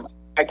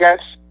I guess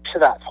to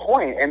that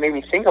point, it made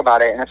me think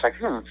about it, and it's like,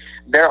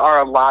 there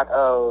are a lot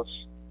of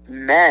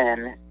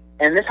men,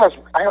 and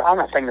I'm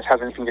not saying this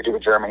has anything to do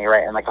with Germany,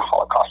 right, and like the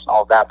Holocaust and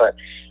all of that, but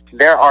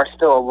there are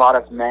still a lot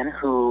of men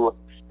who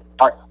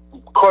are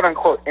quote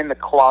unquote in the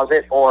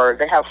closet, or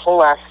they have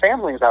full ass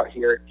families out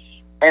here,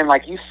 and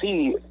like you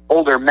see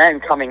older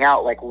men coming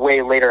out like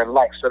way later in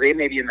life, so they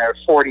may be in their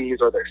 40s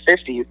or their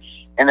 50s,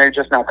 and they're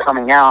just now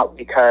coming out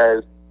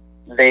because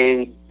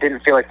they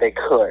didn't feel like they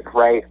could,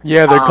 right?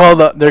 Yeah, they're called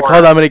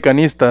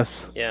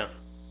Americanistas. Yeah.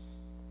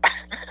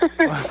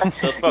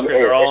 Those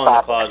fuckers are all in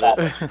the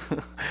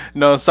closet.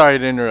 No, sorry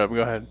to interrupt.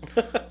 Go ahead.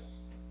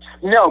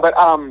 No, but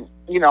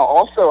you know,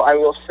 also I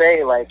will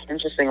say, like,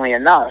 interestingly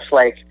enough,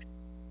 like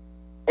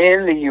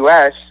in the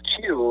U.S.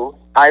 too,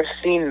 I've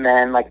seen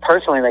men, like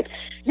personally, like,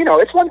 you know,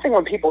 it's one thing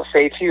when people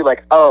say to you,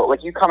 like, oh,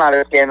 like you come out of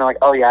this gay, and they're like,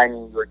 oh yeah, I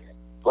knew you were gay.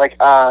 Like,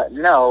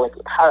 no, like,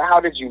 how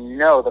did you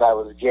know that I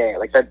was gay?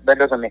 Like, that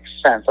doesn't make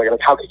sense. Like,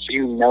 how could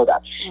you know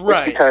that? Right.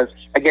 It's because,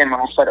 again, when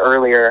I said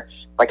earlier,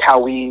 like, how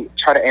we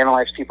try to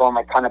analyze people and,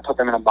 like, kind of put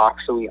them in a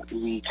box so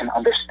we can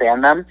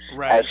understand them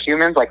as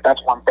humans, like,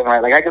 that's one thing,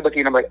 right? Like, I could look at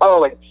you and I'm like, oh,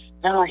 like,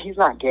 no, he's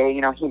not gay, you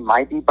know, he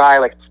might be bi.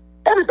 Like,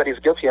 everybody's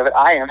guilty of it.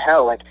 I am.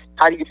 Hell, like,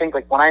 how do you think,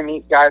 like, when I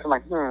meet guys, I'm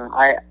like,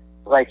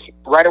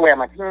 right away, I'm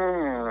like,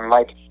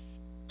 like,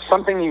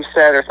 something you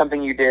said or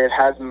something you did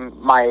has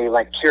my,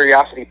 like,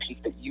 curiosity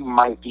piqued that you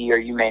might be or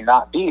you may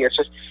not be. It's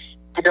just,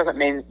 it doesn't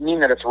mean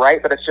that it's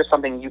right, but it's just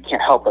something you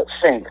can't help but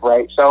think,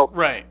 right? So,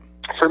 right.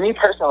 For me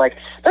personally, like,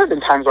 there have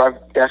been times where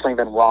I've definitely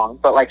been wrong,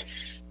 but, like,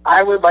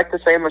 I would like to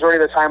say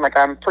majority of the time, like,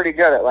 I'm pretty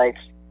good at, like,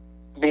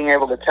 being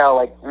able to tell,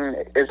 like,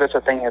 is this a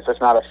thing, is this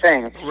not a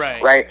thing?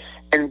 Right?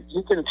 And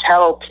you can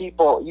tell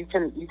people, you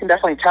can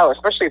definitely tell,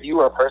 especially if you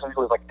were a person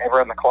who was, like, never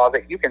in the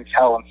closet, you can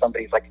tell when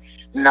somebody's, like,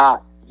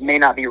 may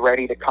not be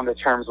ready to come to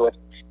terms with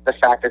the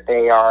fact that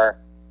they are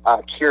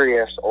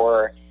curious,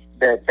 or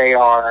that they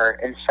are,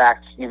 in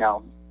fact, you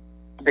know,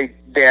 they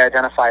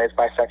identify as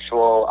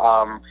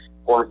bisexual,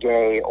 or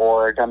gay,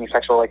 or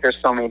demisexual. Like, there's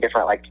so many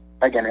different, like,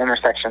 again,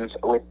 intersections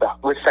with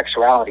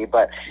sexuality,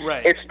 but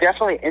it's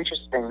definitely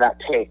interesting, that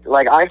take.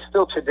 Like, I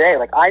still today,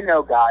 like, I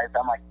know guys,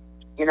 I'm like,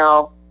 you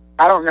know,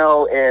 I don't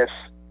know if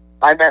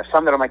I met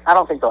some that I'm like, I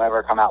don't think they'll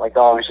ever come out. Like,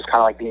 they'll always just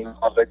kind of like being,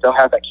 like, they'll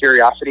have that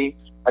curiosity.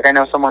 Like, I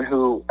know someone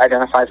who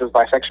identifies as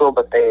bisexual,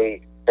 but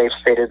they've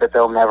stated that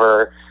they'll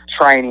never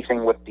try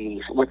anything with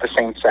the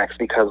same sex,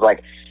 because,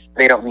 like,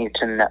 they don't need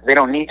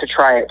to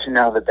try it to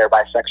know that they're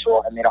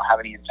bisexual, and they don't have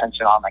any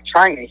intention on, like,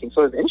 trying anything.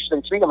 So it's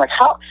interesting to me. I'm like,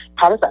 how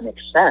does that make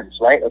sense,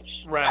 right? Like,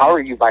 how are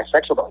you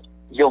bisexual, but, like,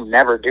 you'll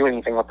never do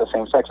anything with the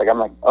same sex? Like, I'm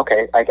like,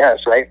 okay, I guess,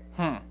 right?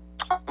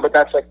 But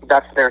that's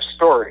their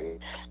story,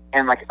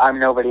 and, like, I'm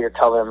nobody to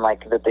tell them,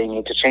 like, that they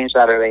need to change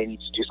that or they need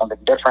to do something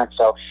different.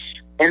 So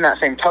in that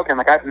same token,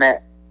 like, I've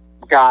met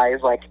guys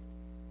like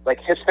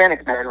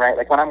Hispanic men, right?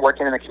 Like, when I'm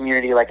working in the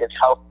community, like, it's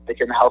health,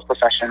 like in the health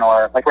profession,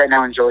 or like right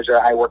now in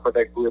Georgia, I work with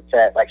a group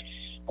that, like,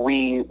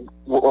 we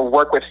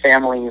work with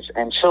families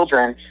and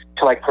children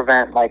to, like,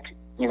 prevent, like,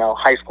 you know,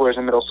 high schoolers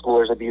and middle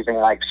schoolers abusing,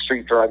 like,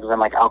 street drugs and,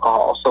 like,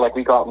 alcohol. So, like,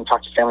 we go out and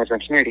talk to families in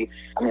the community.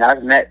 I mean,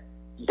 I've met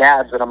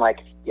dads that I'm like,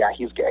 yeah,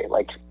 he's gay.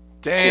 Like,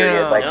 damn,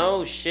 period. Like,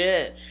 no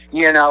shit.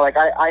 You know, like,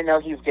 I know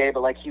he's gay,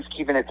 but, like, he's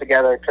keeping it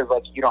together because,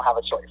 like, you don't have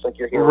a choice. Like,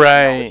 you're here,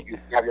 right? You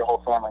have your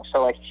whole family.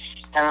 So, like,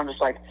 and I'm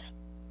just like,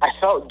 I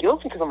felt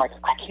guilty because I'm like,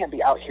 I can't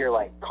be out here,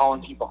 like,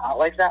 calling people out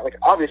like that. Like,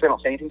 obviously I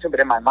don't say anything to them, but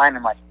in my mind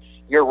I'm like,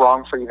 you're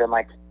wrong for even,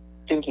 like,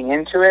 thinking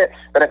into it.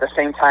 But at the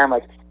same time,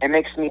 like, it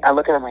makes me, I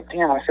look at them like,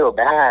 damn, I feel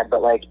bad,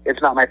 but, like,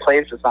 it's not my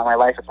place, it's not my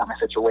life, it's not my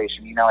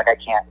situation, you know, like, I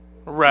can't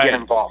get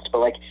involved. But,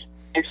 like,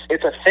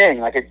 it's a thing,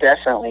 like, it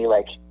definitely,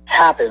 like,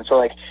 happens. So,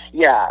 like,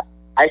 yeah,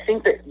 I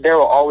think that there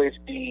will always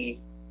be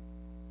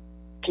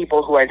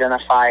people who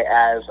identify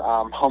as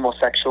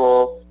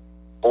homosexual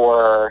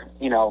or,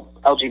 you know,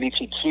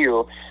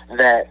 LGBTQ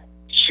that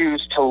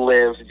choose to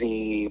live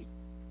the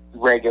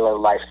regular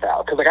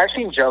lifestyle. Because, like, I've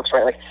seen jokes,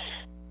 right? Like,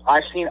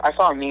 I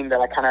saw a meme that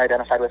I kind of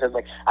identified with as,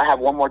 like, I have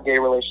one more gay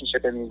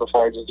relationship in me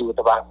before I just do what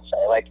the Bible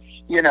say. Like,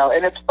 you know,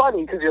 and it's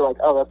funny because you're like,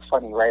 oh, that's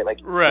funny, right? Like,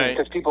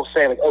 because people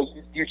say, like, oh,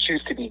 you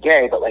choose to be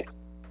gay, but, like,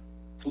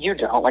 you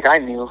don't. Like, I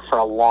knew for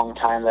a long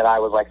time that I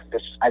was like,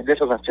 this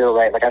doesn't feel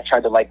right. Like, I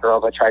tried to like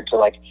girls. I tried to,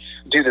 like,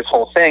 do this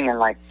whole thing, and,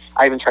 like,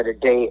 I even tried to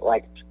date,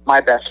 like, my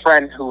best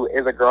friend who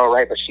is a girl,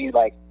 right? But she,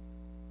 like,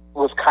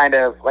 was kind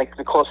of like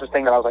the closest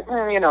thing that I was like,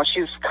 you know,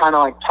 she's kind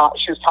of like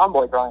she was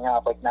tomboy growing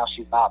up. Like now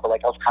she's not, but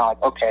like I was kind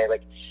of like, okay,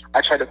 like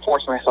I tried to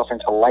force myself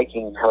into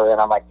liking her,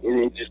 and I'm like,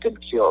 it just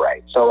didn't feel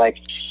right. So like,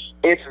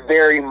 it's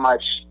very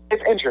much,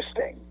 it's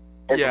interesting,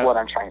 is what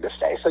I'm trying to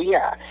say. So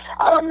yeah,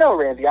 I don't know,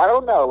 Randy. I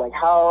don't know, like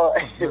how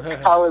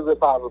how is it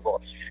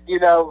possible, you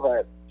know?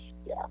 But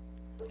yeah.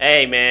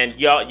 Hey man,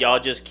 y'all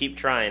just keep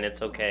trying.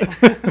 It's okay.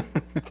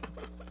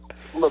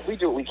 Look, we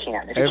do what we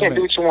can. If you can't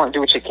do what you want,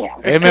 do what you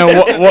can. Hey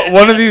man,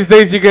 one of these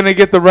days you're gonna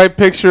get the right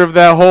picture of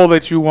that hole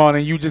that you want,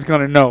 and you just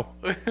gonna know.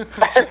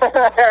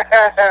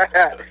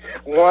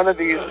 One of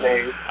these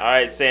days. All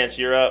right, Sanch,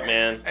 you're up,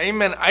 man. Hey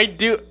man, I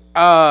do.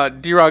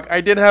 D-Rock, I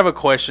did have a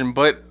question,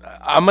 but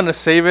I'm gonna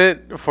save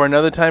it for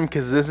another time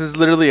because this is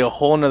literally a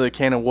whole nother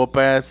can of whoop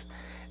ass,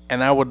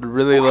 and I would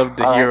really love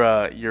to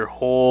hear your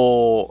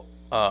whole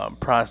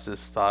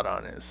process thought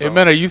on it. So. Hey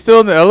man, are you still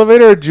in the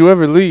elevator, or did you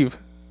ever leave?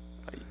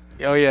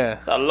 Oh yeah.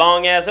 It's a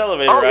long ass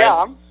elevator, right?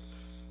 Yeah.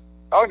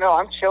 Oh no,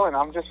 I'm chilling.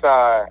 I'm just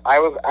I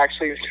was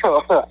actually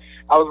I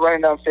was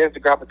running downstairs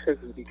to grab a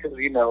cookie because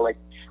you know, like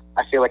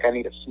I feel like I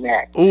need a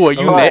snack. Ooh, are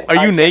you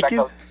naked?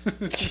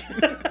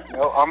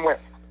 No, I'm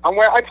wearing.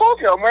 I told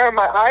you I'm wearing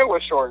my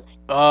Iowa shorts.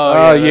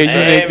 Oh yeah, you're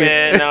naked.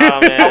 Man, no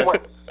man.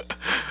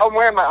 I'm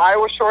wearing my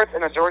Iowa shorts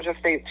and a Georgia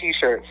State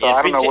T-shirt, so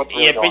I don't know what's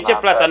really going pinche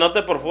on,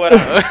 platanote por fuera.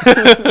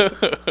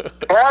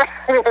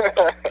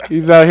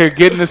 He's out here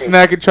getting a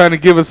snack and trying to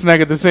give a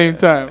snack at the same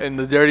time. In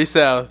the dirty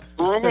South.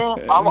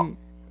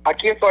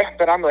 Aquí estoy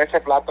esperando ese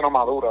plátano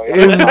maduro.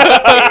 You know.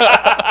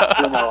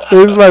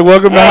 It's like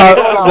welcome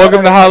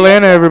to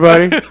Hotlanta,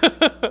 everybody.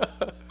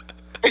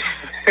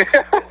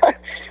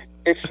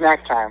 It's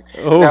snack time.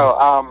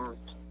 Oh.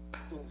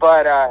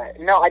 No,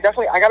 no, I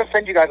gotta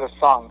send you guys a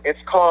song.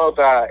 It's called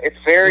it's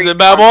very. Is it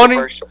Bad Bunny?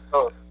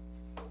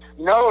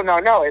 No.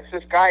 It's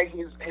this guy.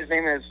 His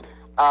name is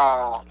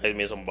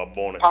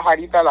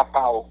Pajarita La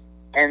Pau,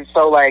 and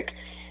so like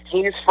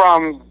he's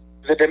from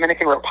the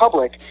Dominican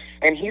Republic,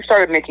 and he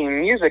started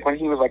making music when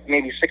he was like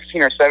maybe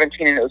 16 or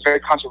 17, and it was very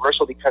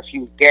controversial because he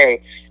was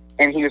gay,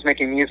 and he was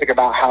making music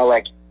about how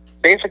like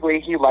basically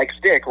he likes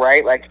dick,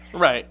 right? Like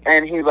right,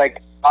 and he's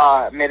like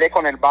me de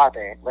con el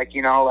bate, like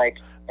you know like.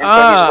 And so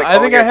like, I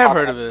think I have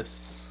heard of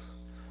this.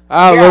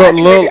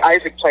 Lil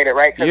Isaac played it,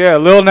 right? Yeah,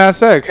 Lil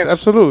Nas X,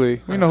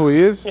 absolutely. We know who he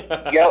is. Yep.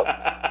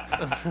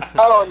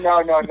 Oh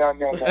no.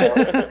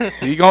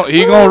 He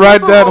gonna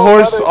ride that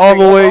horse all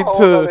the way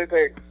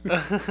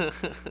to.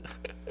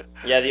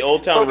 Yeah, the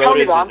Old Town Road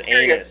is his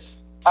anus.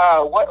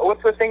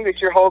 What's the thing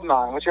that you're holding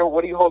on?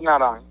 What are you holding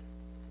out on?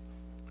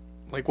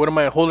 Like, what am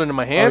I holding in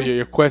my hand? Oh yeah,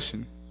 your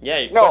question. Yeah,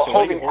 your question.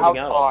 Holding out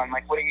on.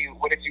 Like, what did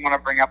you want to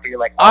bring up? Or you're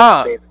like,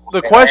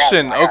 the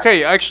question.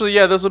 Okay, actually,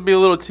 yeah, this will be a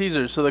little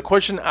teaser. So the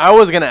question I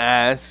was gonna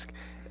ask,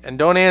 and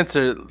don't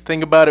answer.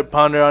 Think about it,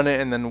 ponder on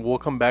it, and then we'll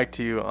come back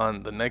to you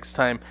on the next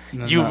time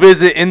you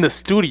visit in the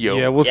studio.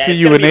 Yeah, we'll see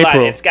you in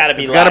April. It's gotta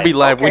be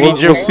live. Okay.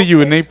 We'll see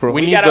you in April.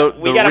 We got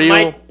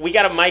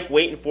a mic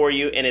waiting for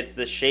you, and it's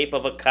the shape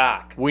of a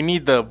cock. We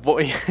need the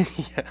voice.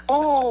 Yeah.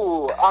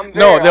 Ooh, I'm there.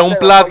 No, de un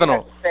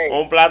plátano.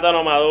 Un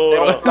plátano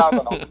maduro.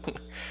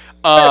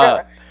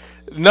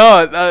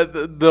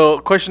 The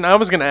question I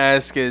was gonna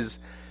ask is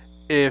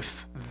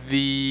if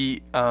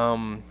the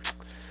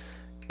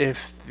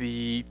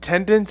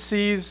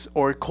tendencies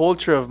or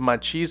culture of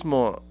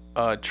machismo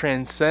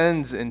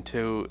transcends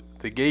into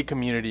the gay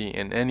community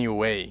in any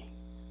way.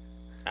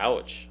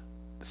 Ouch.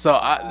 So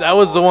that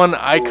was the one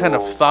I kind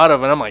of thought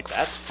of, and I'm like,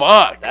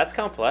 fuck. That's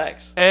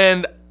complex.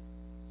 And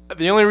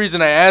the only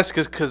reason I ask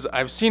is because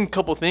I've seen a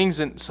couple things,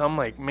 and so I'm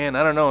like, man,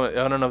 I don't know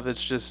if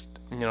it's just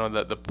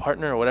the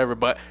partner or whatever.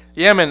 But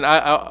yeah, man,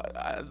 I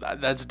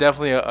that's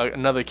definitely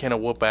another can of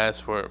whoop ass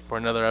for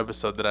another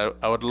episode that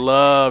I would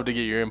love to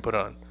get your input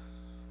on.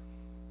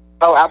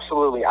 Oh,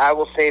 absolutely. I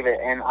will save it,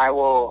 and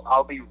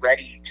I'll be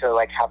ready to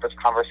like have this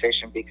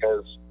conversation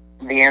because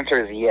the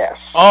answer is yes.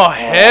 Oh,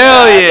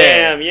 hell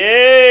yeah. Damn,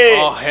 yay.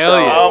 Oh, hell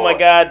yeah. Oh, my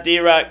God,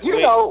 D-Rock.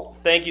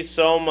 Thank you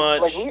so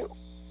much.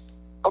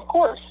 Of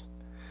course.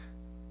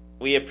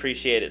 We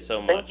appreciate it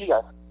so much. Thank you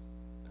guys.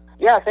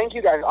 Yeah, thank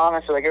you guys,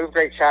 honestly. Like, it was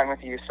great chatting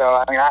with you, so,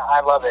 I mean,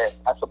 I love it.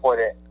 I support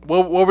it.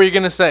 What were you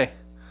going to say?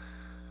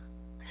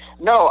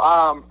 No,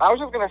 I was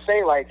just going to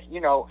say, like,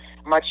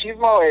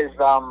 machismo is,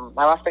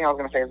 my last thing I was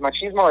going to say is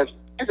machismo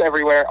is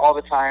everywhere all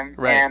the time.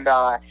 Right. And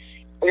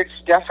it's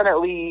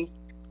definitely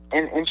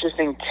an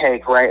interesting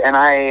take, right? And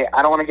I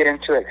don't want to get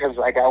into it because,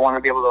 like, I want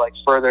to be able to, like,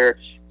 further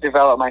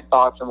develop my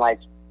thoughts and, like,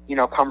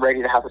 come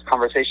ready to have this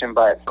conversation.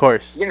 But, of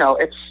course,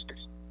 it's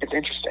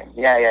interesting.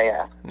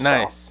 Yeah.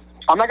 Nice. So,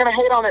 I'm not gonna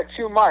hate on it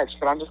too much,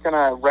 but I'm just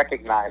gonna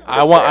recognize.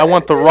 I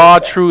want the raw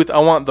truth. I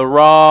want the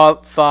raw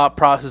thought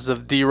process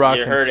of D-Rock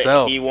himself. You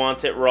heard it. He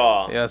wants it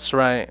raw. Yeah, that's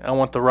right. I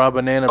want the raw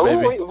banana,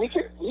 baby. We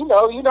could,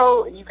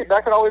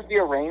 that could always be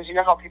arranged. You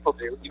know how people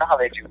do. You know how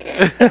they do.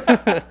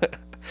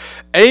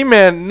 Hey,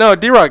 man, no,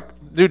 D-Rock,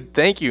 dude,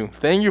 thank you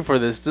for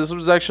this. This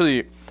was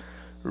actually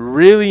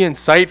really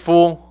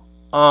insightful.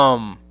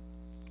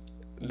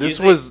 This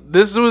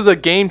was a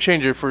game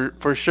changer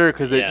for sure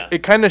because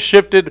it kind of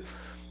shifted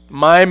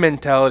my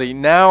mentality.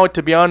 Now,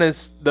 to be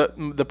honest,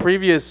 the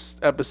previous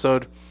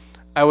episode,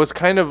 I was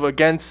kind of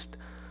against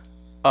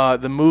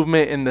the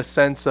movement in the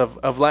sense of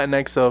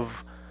Latinx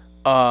of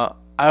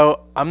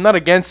I'm not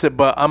against it,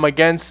 but I'm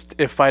against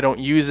if I don't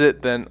use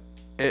it, then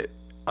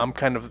I'm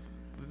kind of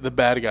the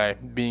bad guy,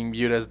 being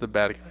viewed as the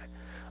bad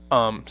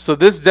guy. So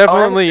this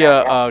definitely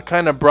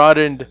kind of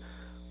broadened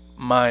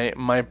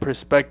my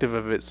perspective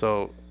of it.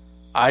 So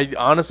I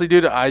honestly,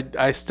 dude,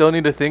 I still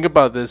need to think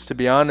about this, to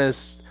be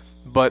honest.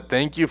 But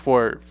thank you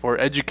for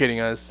educating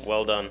us.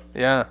 Well done.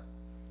 Yeah.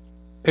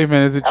 Hey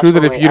man, is it true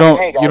that if you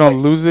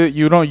don't lose it,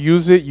 you don't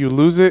use it, you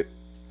lose it?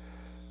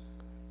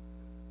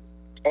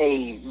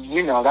 Hey,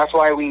 that's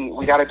why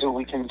we got to do what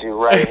we can do,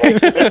 right?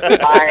 Like,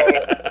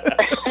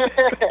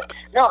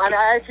 no, and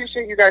I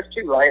appreciate you guys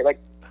too, right? Like,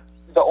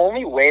 the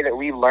only way that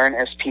we learn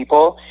as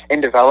people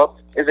and develop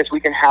is if we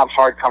can have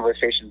hard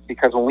conversations.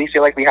 Because when we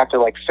feel like we have to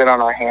like sit on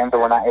our hands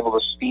and we're not able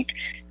to speak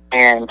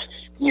and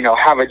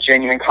have a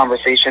genuine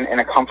conversation in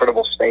a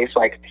comfortable space,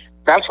 like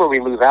that's where we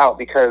lose out.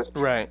 Because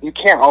you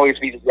can't always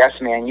be the yes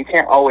man. You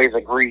can't always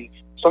agree.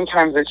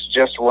 Sometimes it's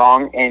just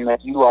wrong, and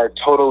that you are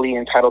totally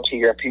entitled to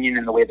your opinion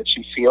in the way that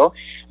you feel.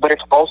 But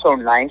it's also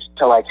nice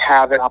to like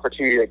have an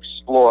opportunity to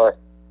explore,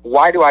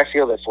 why do I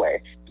feel this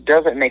way?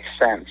 Does it make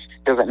sense?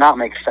 Does it not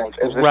make sense?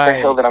 Is this the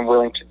hill that I'm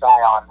willing to die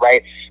on,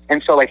 right?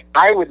 And so like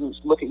I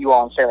wouldn't look at you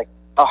all and say like,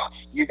 oh,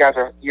 you guys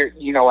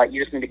you know what,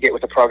 you just need to get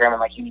with the program and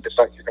like you need to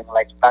start using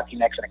like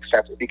Latinx and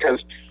accept it,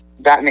 because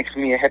that makes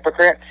me a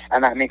hypocrite,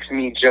 and that makes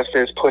me just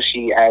as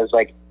pushy as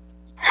like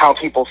how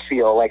people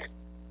feel like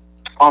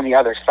on the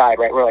other side,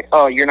 right? We're like,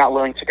 oh, you're not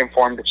willing to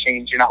conform to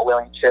change, you're not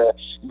willing to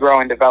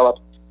grow and develop,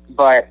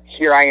 but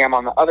here I am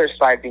on the other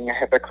side being a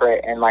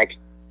hypocrite and like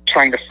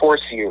trying to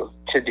force you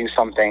to do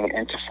something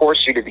and to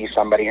force you to be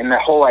somebody. And the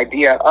whole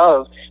idea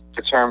of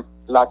the term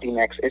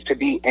Latinx is to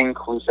be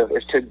inclusive,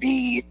 is to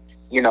be,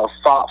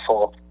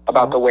 thoughtful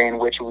about the way in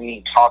which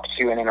we talk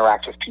to and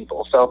interact with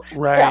people. So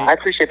yeah, I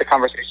appreciate the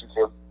conversation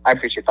too. I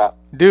appreciate that.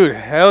 Dude,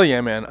 hell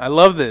yeah, man. I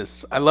love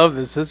this.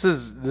 This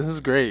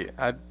is great.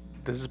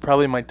 This is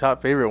probably my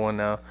top favorite one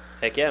now.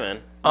 Heck yeah,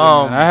 man.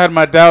 I had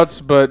my doubts,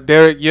 but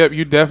Derek, yep,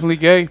 you definitely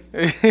gay.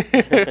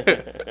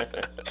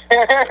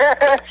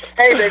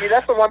 Hey, baby,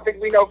 that's the one thing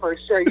we know for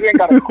sure. You ain't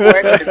got a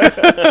question.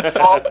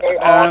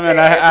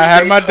 I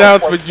had my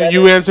doubts, but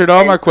you answered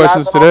all my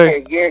questions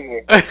today.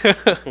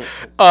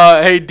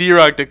 Hey,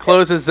 D-Rock, to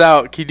close this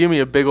out, can you do me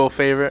a big old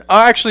favor?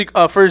 Actually,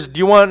 first, do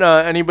you want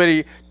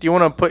anybody? Do you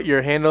want to put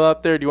your handle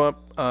out there? Do you want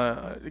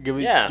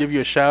give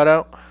you a shout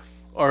out?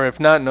 Or if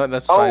not, no,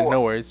 that's fine.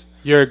 No worries.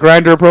 Your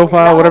Grindr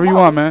profile, whatever you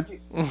want, man.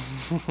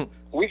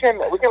 We can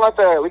let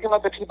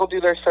the people do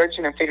their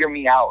searching and figure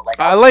me out. Like,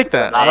 I like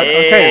that.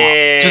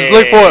 Okay, just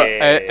look for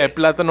el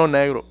plátano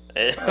negro.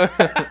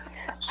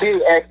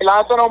 Sí, el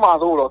plátano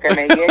maduro que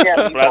me llegue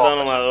a mi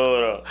Plátano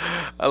maduro.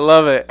 I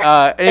love it.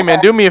 Hey man,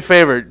 do me a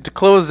favor to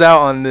close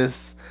out on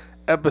this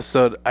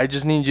episode. I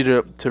just need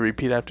you to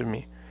repeat after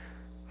me.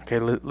 Okay,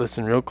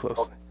 listen real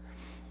closely.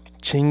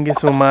 Chingue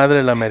su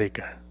madre la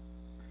América.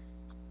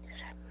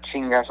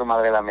 Chinga su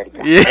madre la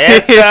América.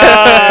 Yes,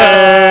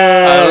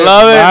 I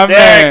love it,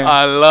 Derek.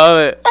 I love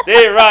it.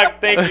 D-Rock,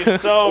 thank you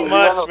so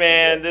much,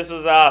 man. This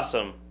was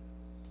awesome.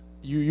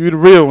 You the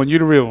real one. You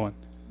the real one.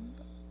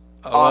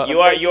 You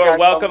are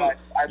welcome.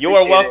 You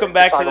are welcome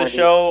back to the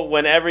show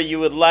whenever you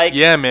would like.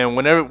 Yeah, man.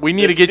 Whenever we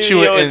need to get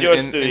you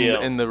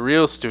in the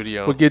real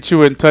studio. We'll get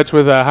you in touch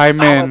with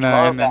Jaime, and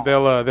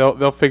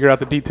they'll figure out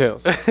the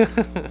details.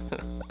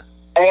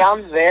 Hey,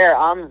 I'm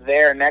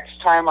there.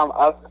 Next time I'm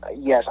up,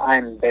 yes,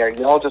 I'm there.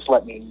 Y'all just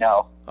let me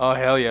know. Oh,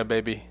 hell yeah,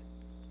 baby.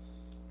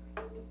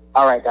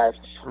 All right, guys.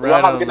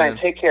 Right have a good night.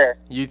 Take care.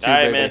 You too,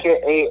 baby. Man.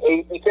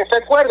 Y que se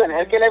acuerden,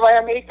 el que le vaya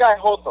a América es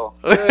Joto.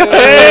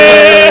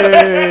 Hey,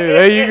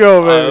 there you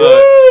go, man.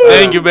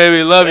 Thank you,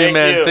 baby. Love you,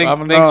 man. Thanks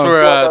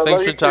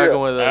for talking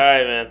with us. All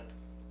right, man.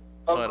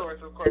 Of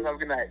course. Have a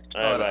good night.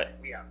 All right, bye.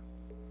 Yeah.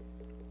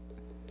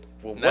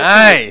 Well,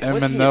 nice.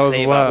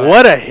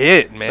 What a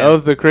hit, man. That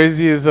was the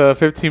craziest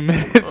 15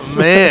 minutes.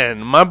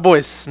 Man, my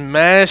boy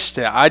smashed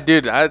it.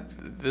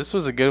 This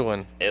was a good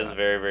one. It was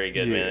very, very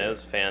good, man. It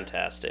was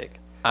fantastic.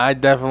 I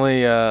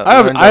definitely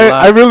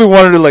I really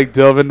wanted to like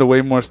delve into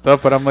way more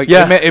stuff, but I'm like,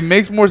 it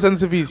makes more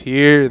sense if he's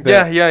here.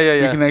 Yeah.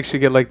 We can actually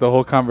get like the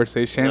whole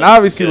conversation. And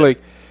obviously, like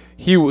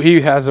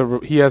he has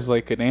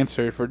like an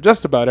answer for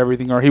just about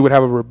everything, or he would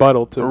have a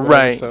rebuttal to.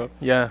 Right. So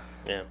Yeah.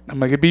 I'm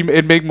like,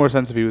 it'd make more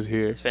sense if he was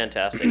here. It's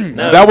fantastic.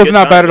 That was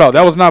not bad at all.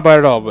 That was not bad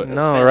at all. But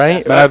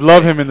right? But I'd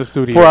love him in the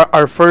studio for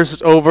our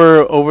first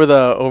over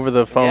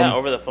the phone. Yeah,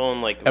 over the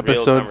phone, like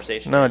episode. Real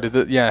conversation. No,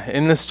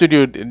 in the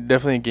studio,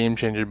 definitely a game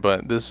changer.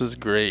 But this was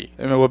great.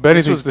 I mean, what Benny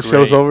thinks the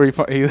show's over, he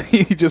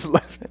just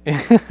left.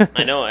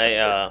 I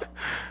know.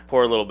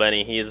 Poor little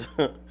Benny.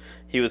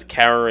 He was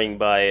cowering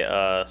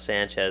by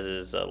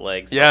Sanchez's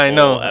legs. Yeah, I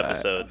know.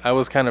 Episode. I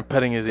was kind of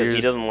petting his ears. He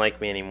doesn't like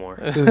me anymore.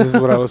 This is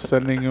what I was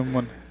sending him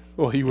when.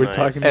 Well, you were Nice.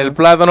 talking El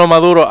about plátano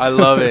maduro. I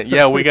love it.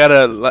 Yeah, we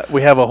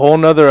have a whole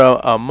nother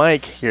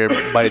mic here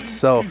by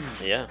itself.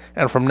 Yeah.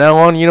 And from now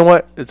on, you know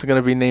what? It's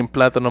gonna be named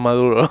plátano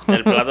maduro. El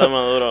plátano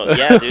maduro.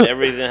 Yeah, dude,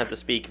 everybody's going to have to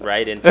speak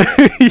right into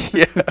it.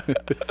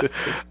 Yeah.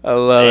 I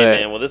love Hey, it.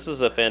 man, well, this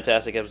is a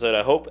fantastic episode.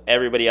 I hope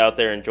everybody out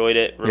there enjoyed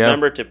it.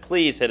 Remember to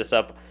please hit us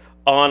up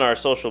on our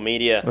social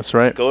media. That's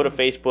right. Go to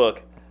Facebook.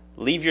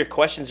 Leave your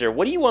questions there.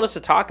 What do you want us to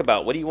talk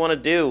about? What do you want to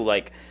do?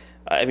 Like,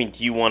 I mean,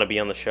 do you want to be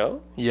on the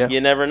show? Yeah.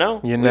 You never know.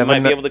 You we never might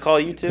know. be able to call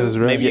you too. That's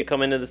right. Maybe Yeah. you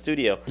come into the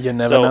studio. You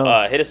never so,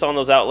 know. hit us on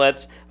those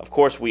outlets. Of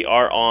course, we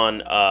are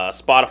on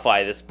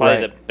Spotify. This is probably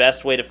Right. the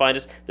best way to find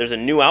us. There's a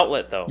new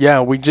outlet though. Yeah,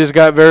 we just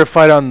got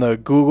verified on the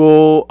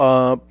Google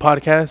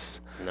podcast.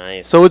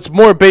 Nice. So it's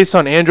more based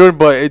on Android,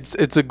 but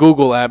it's a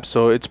Google app,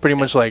 so it's pretty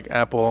much like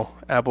Apple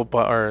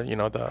or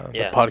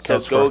the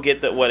podcast. So go for-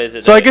 get the what is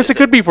it? So I guess it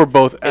could be for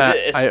both. Is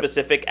it a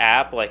specific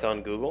app like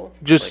on Google?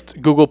 Just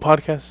Google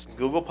Podcast. Like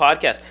Google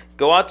Podcast.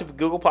 Go out to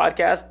Google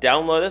Podcast,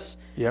 download us,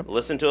 Yep.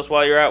 listen to us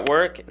while you're at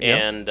work,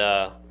 and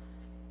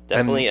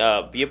definitely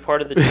be a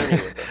part of the journey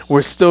with us.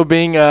 We're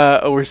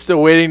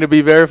still waiting to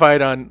be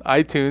verified on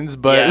iTunes,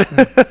 but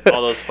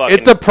All those fucking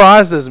it's a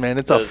process, man.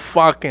 It's a those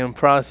fucking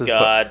process. But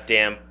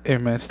goddamn. Hey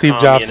man, Steve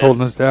Jobs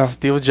holding us down.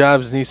 Steve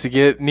Jobs needs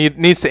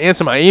to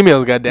answer my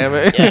emails. Goddamn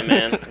it! Yeah,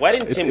 man. Why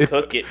didn't Tim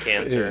Cook get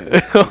cancer?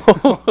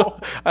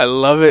 I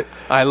love it.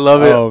 I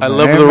love it. Oh, I man.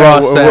 love the Man,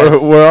 raw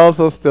sass. we're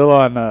also still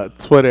on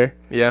Twitter.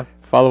 Yeah.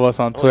 Follow us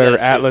on Twitter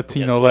that's at true.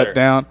 Latino Yeah, Twitter.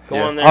 Letdown. Go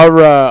Yeah. on there.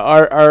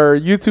 Our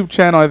YouTube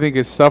channel I think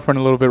is suffering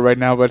a little bit right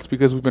now, but it's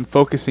because we've been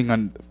focusing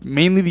on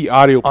mainly the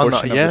audio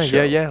portion of the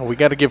show. Yeah. We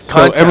got to give So,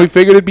 content. and we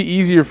figured it'd be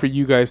easier for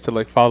you guys to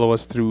like follow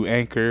us through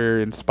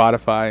Anchor and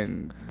Spotify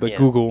and the Yeah.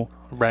 Google.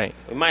 right.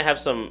 We might have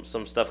some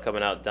stuff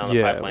coming out down the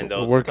Yeah, pipeline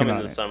though. we're working Coming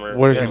on in the it. summer.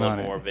 Working Doing on some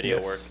it. more video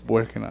Yes. work.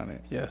 Working on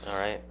it. Yes.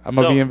 All right. I'm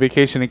gonna be on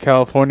vacation in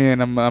California,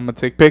 and I'm gonna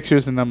take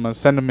pictures and I'm gonna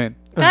send them in.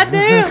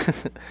 Goddamn.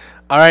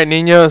 All right,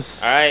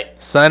 niños. All right.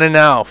 Signing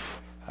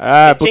off.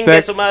 Ah, Chingue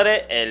Putex. su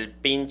madre el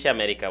pinche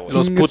América, güey.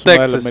 Los Chingue su madre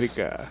la Putexes.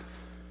 América.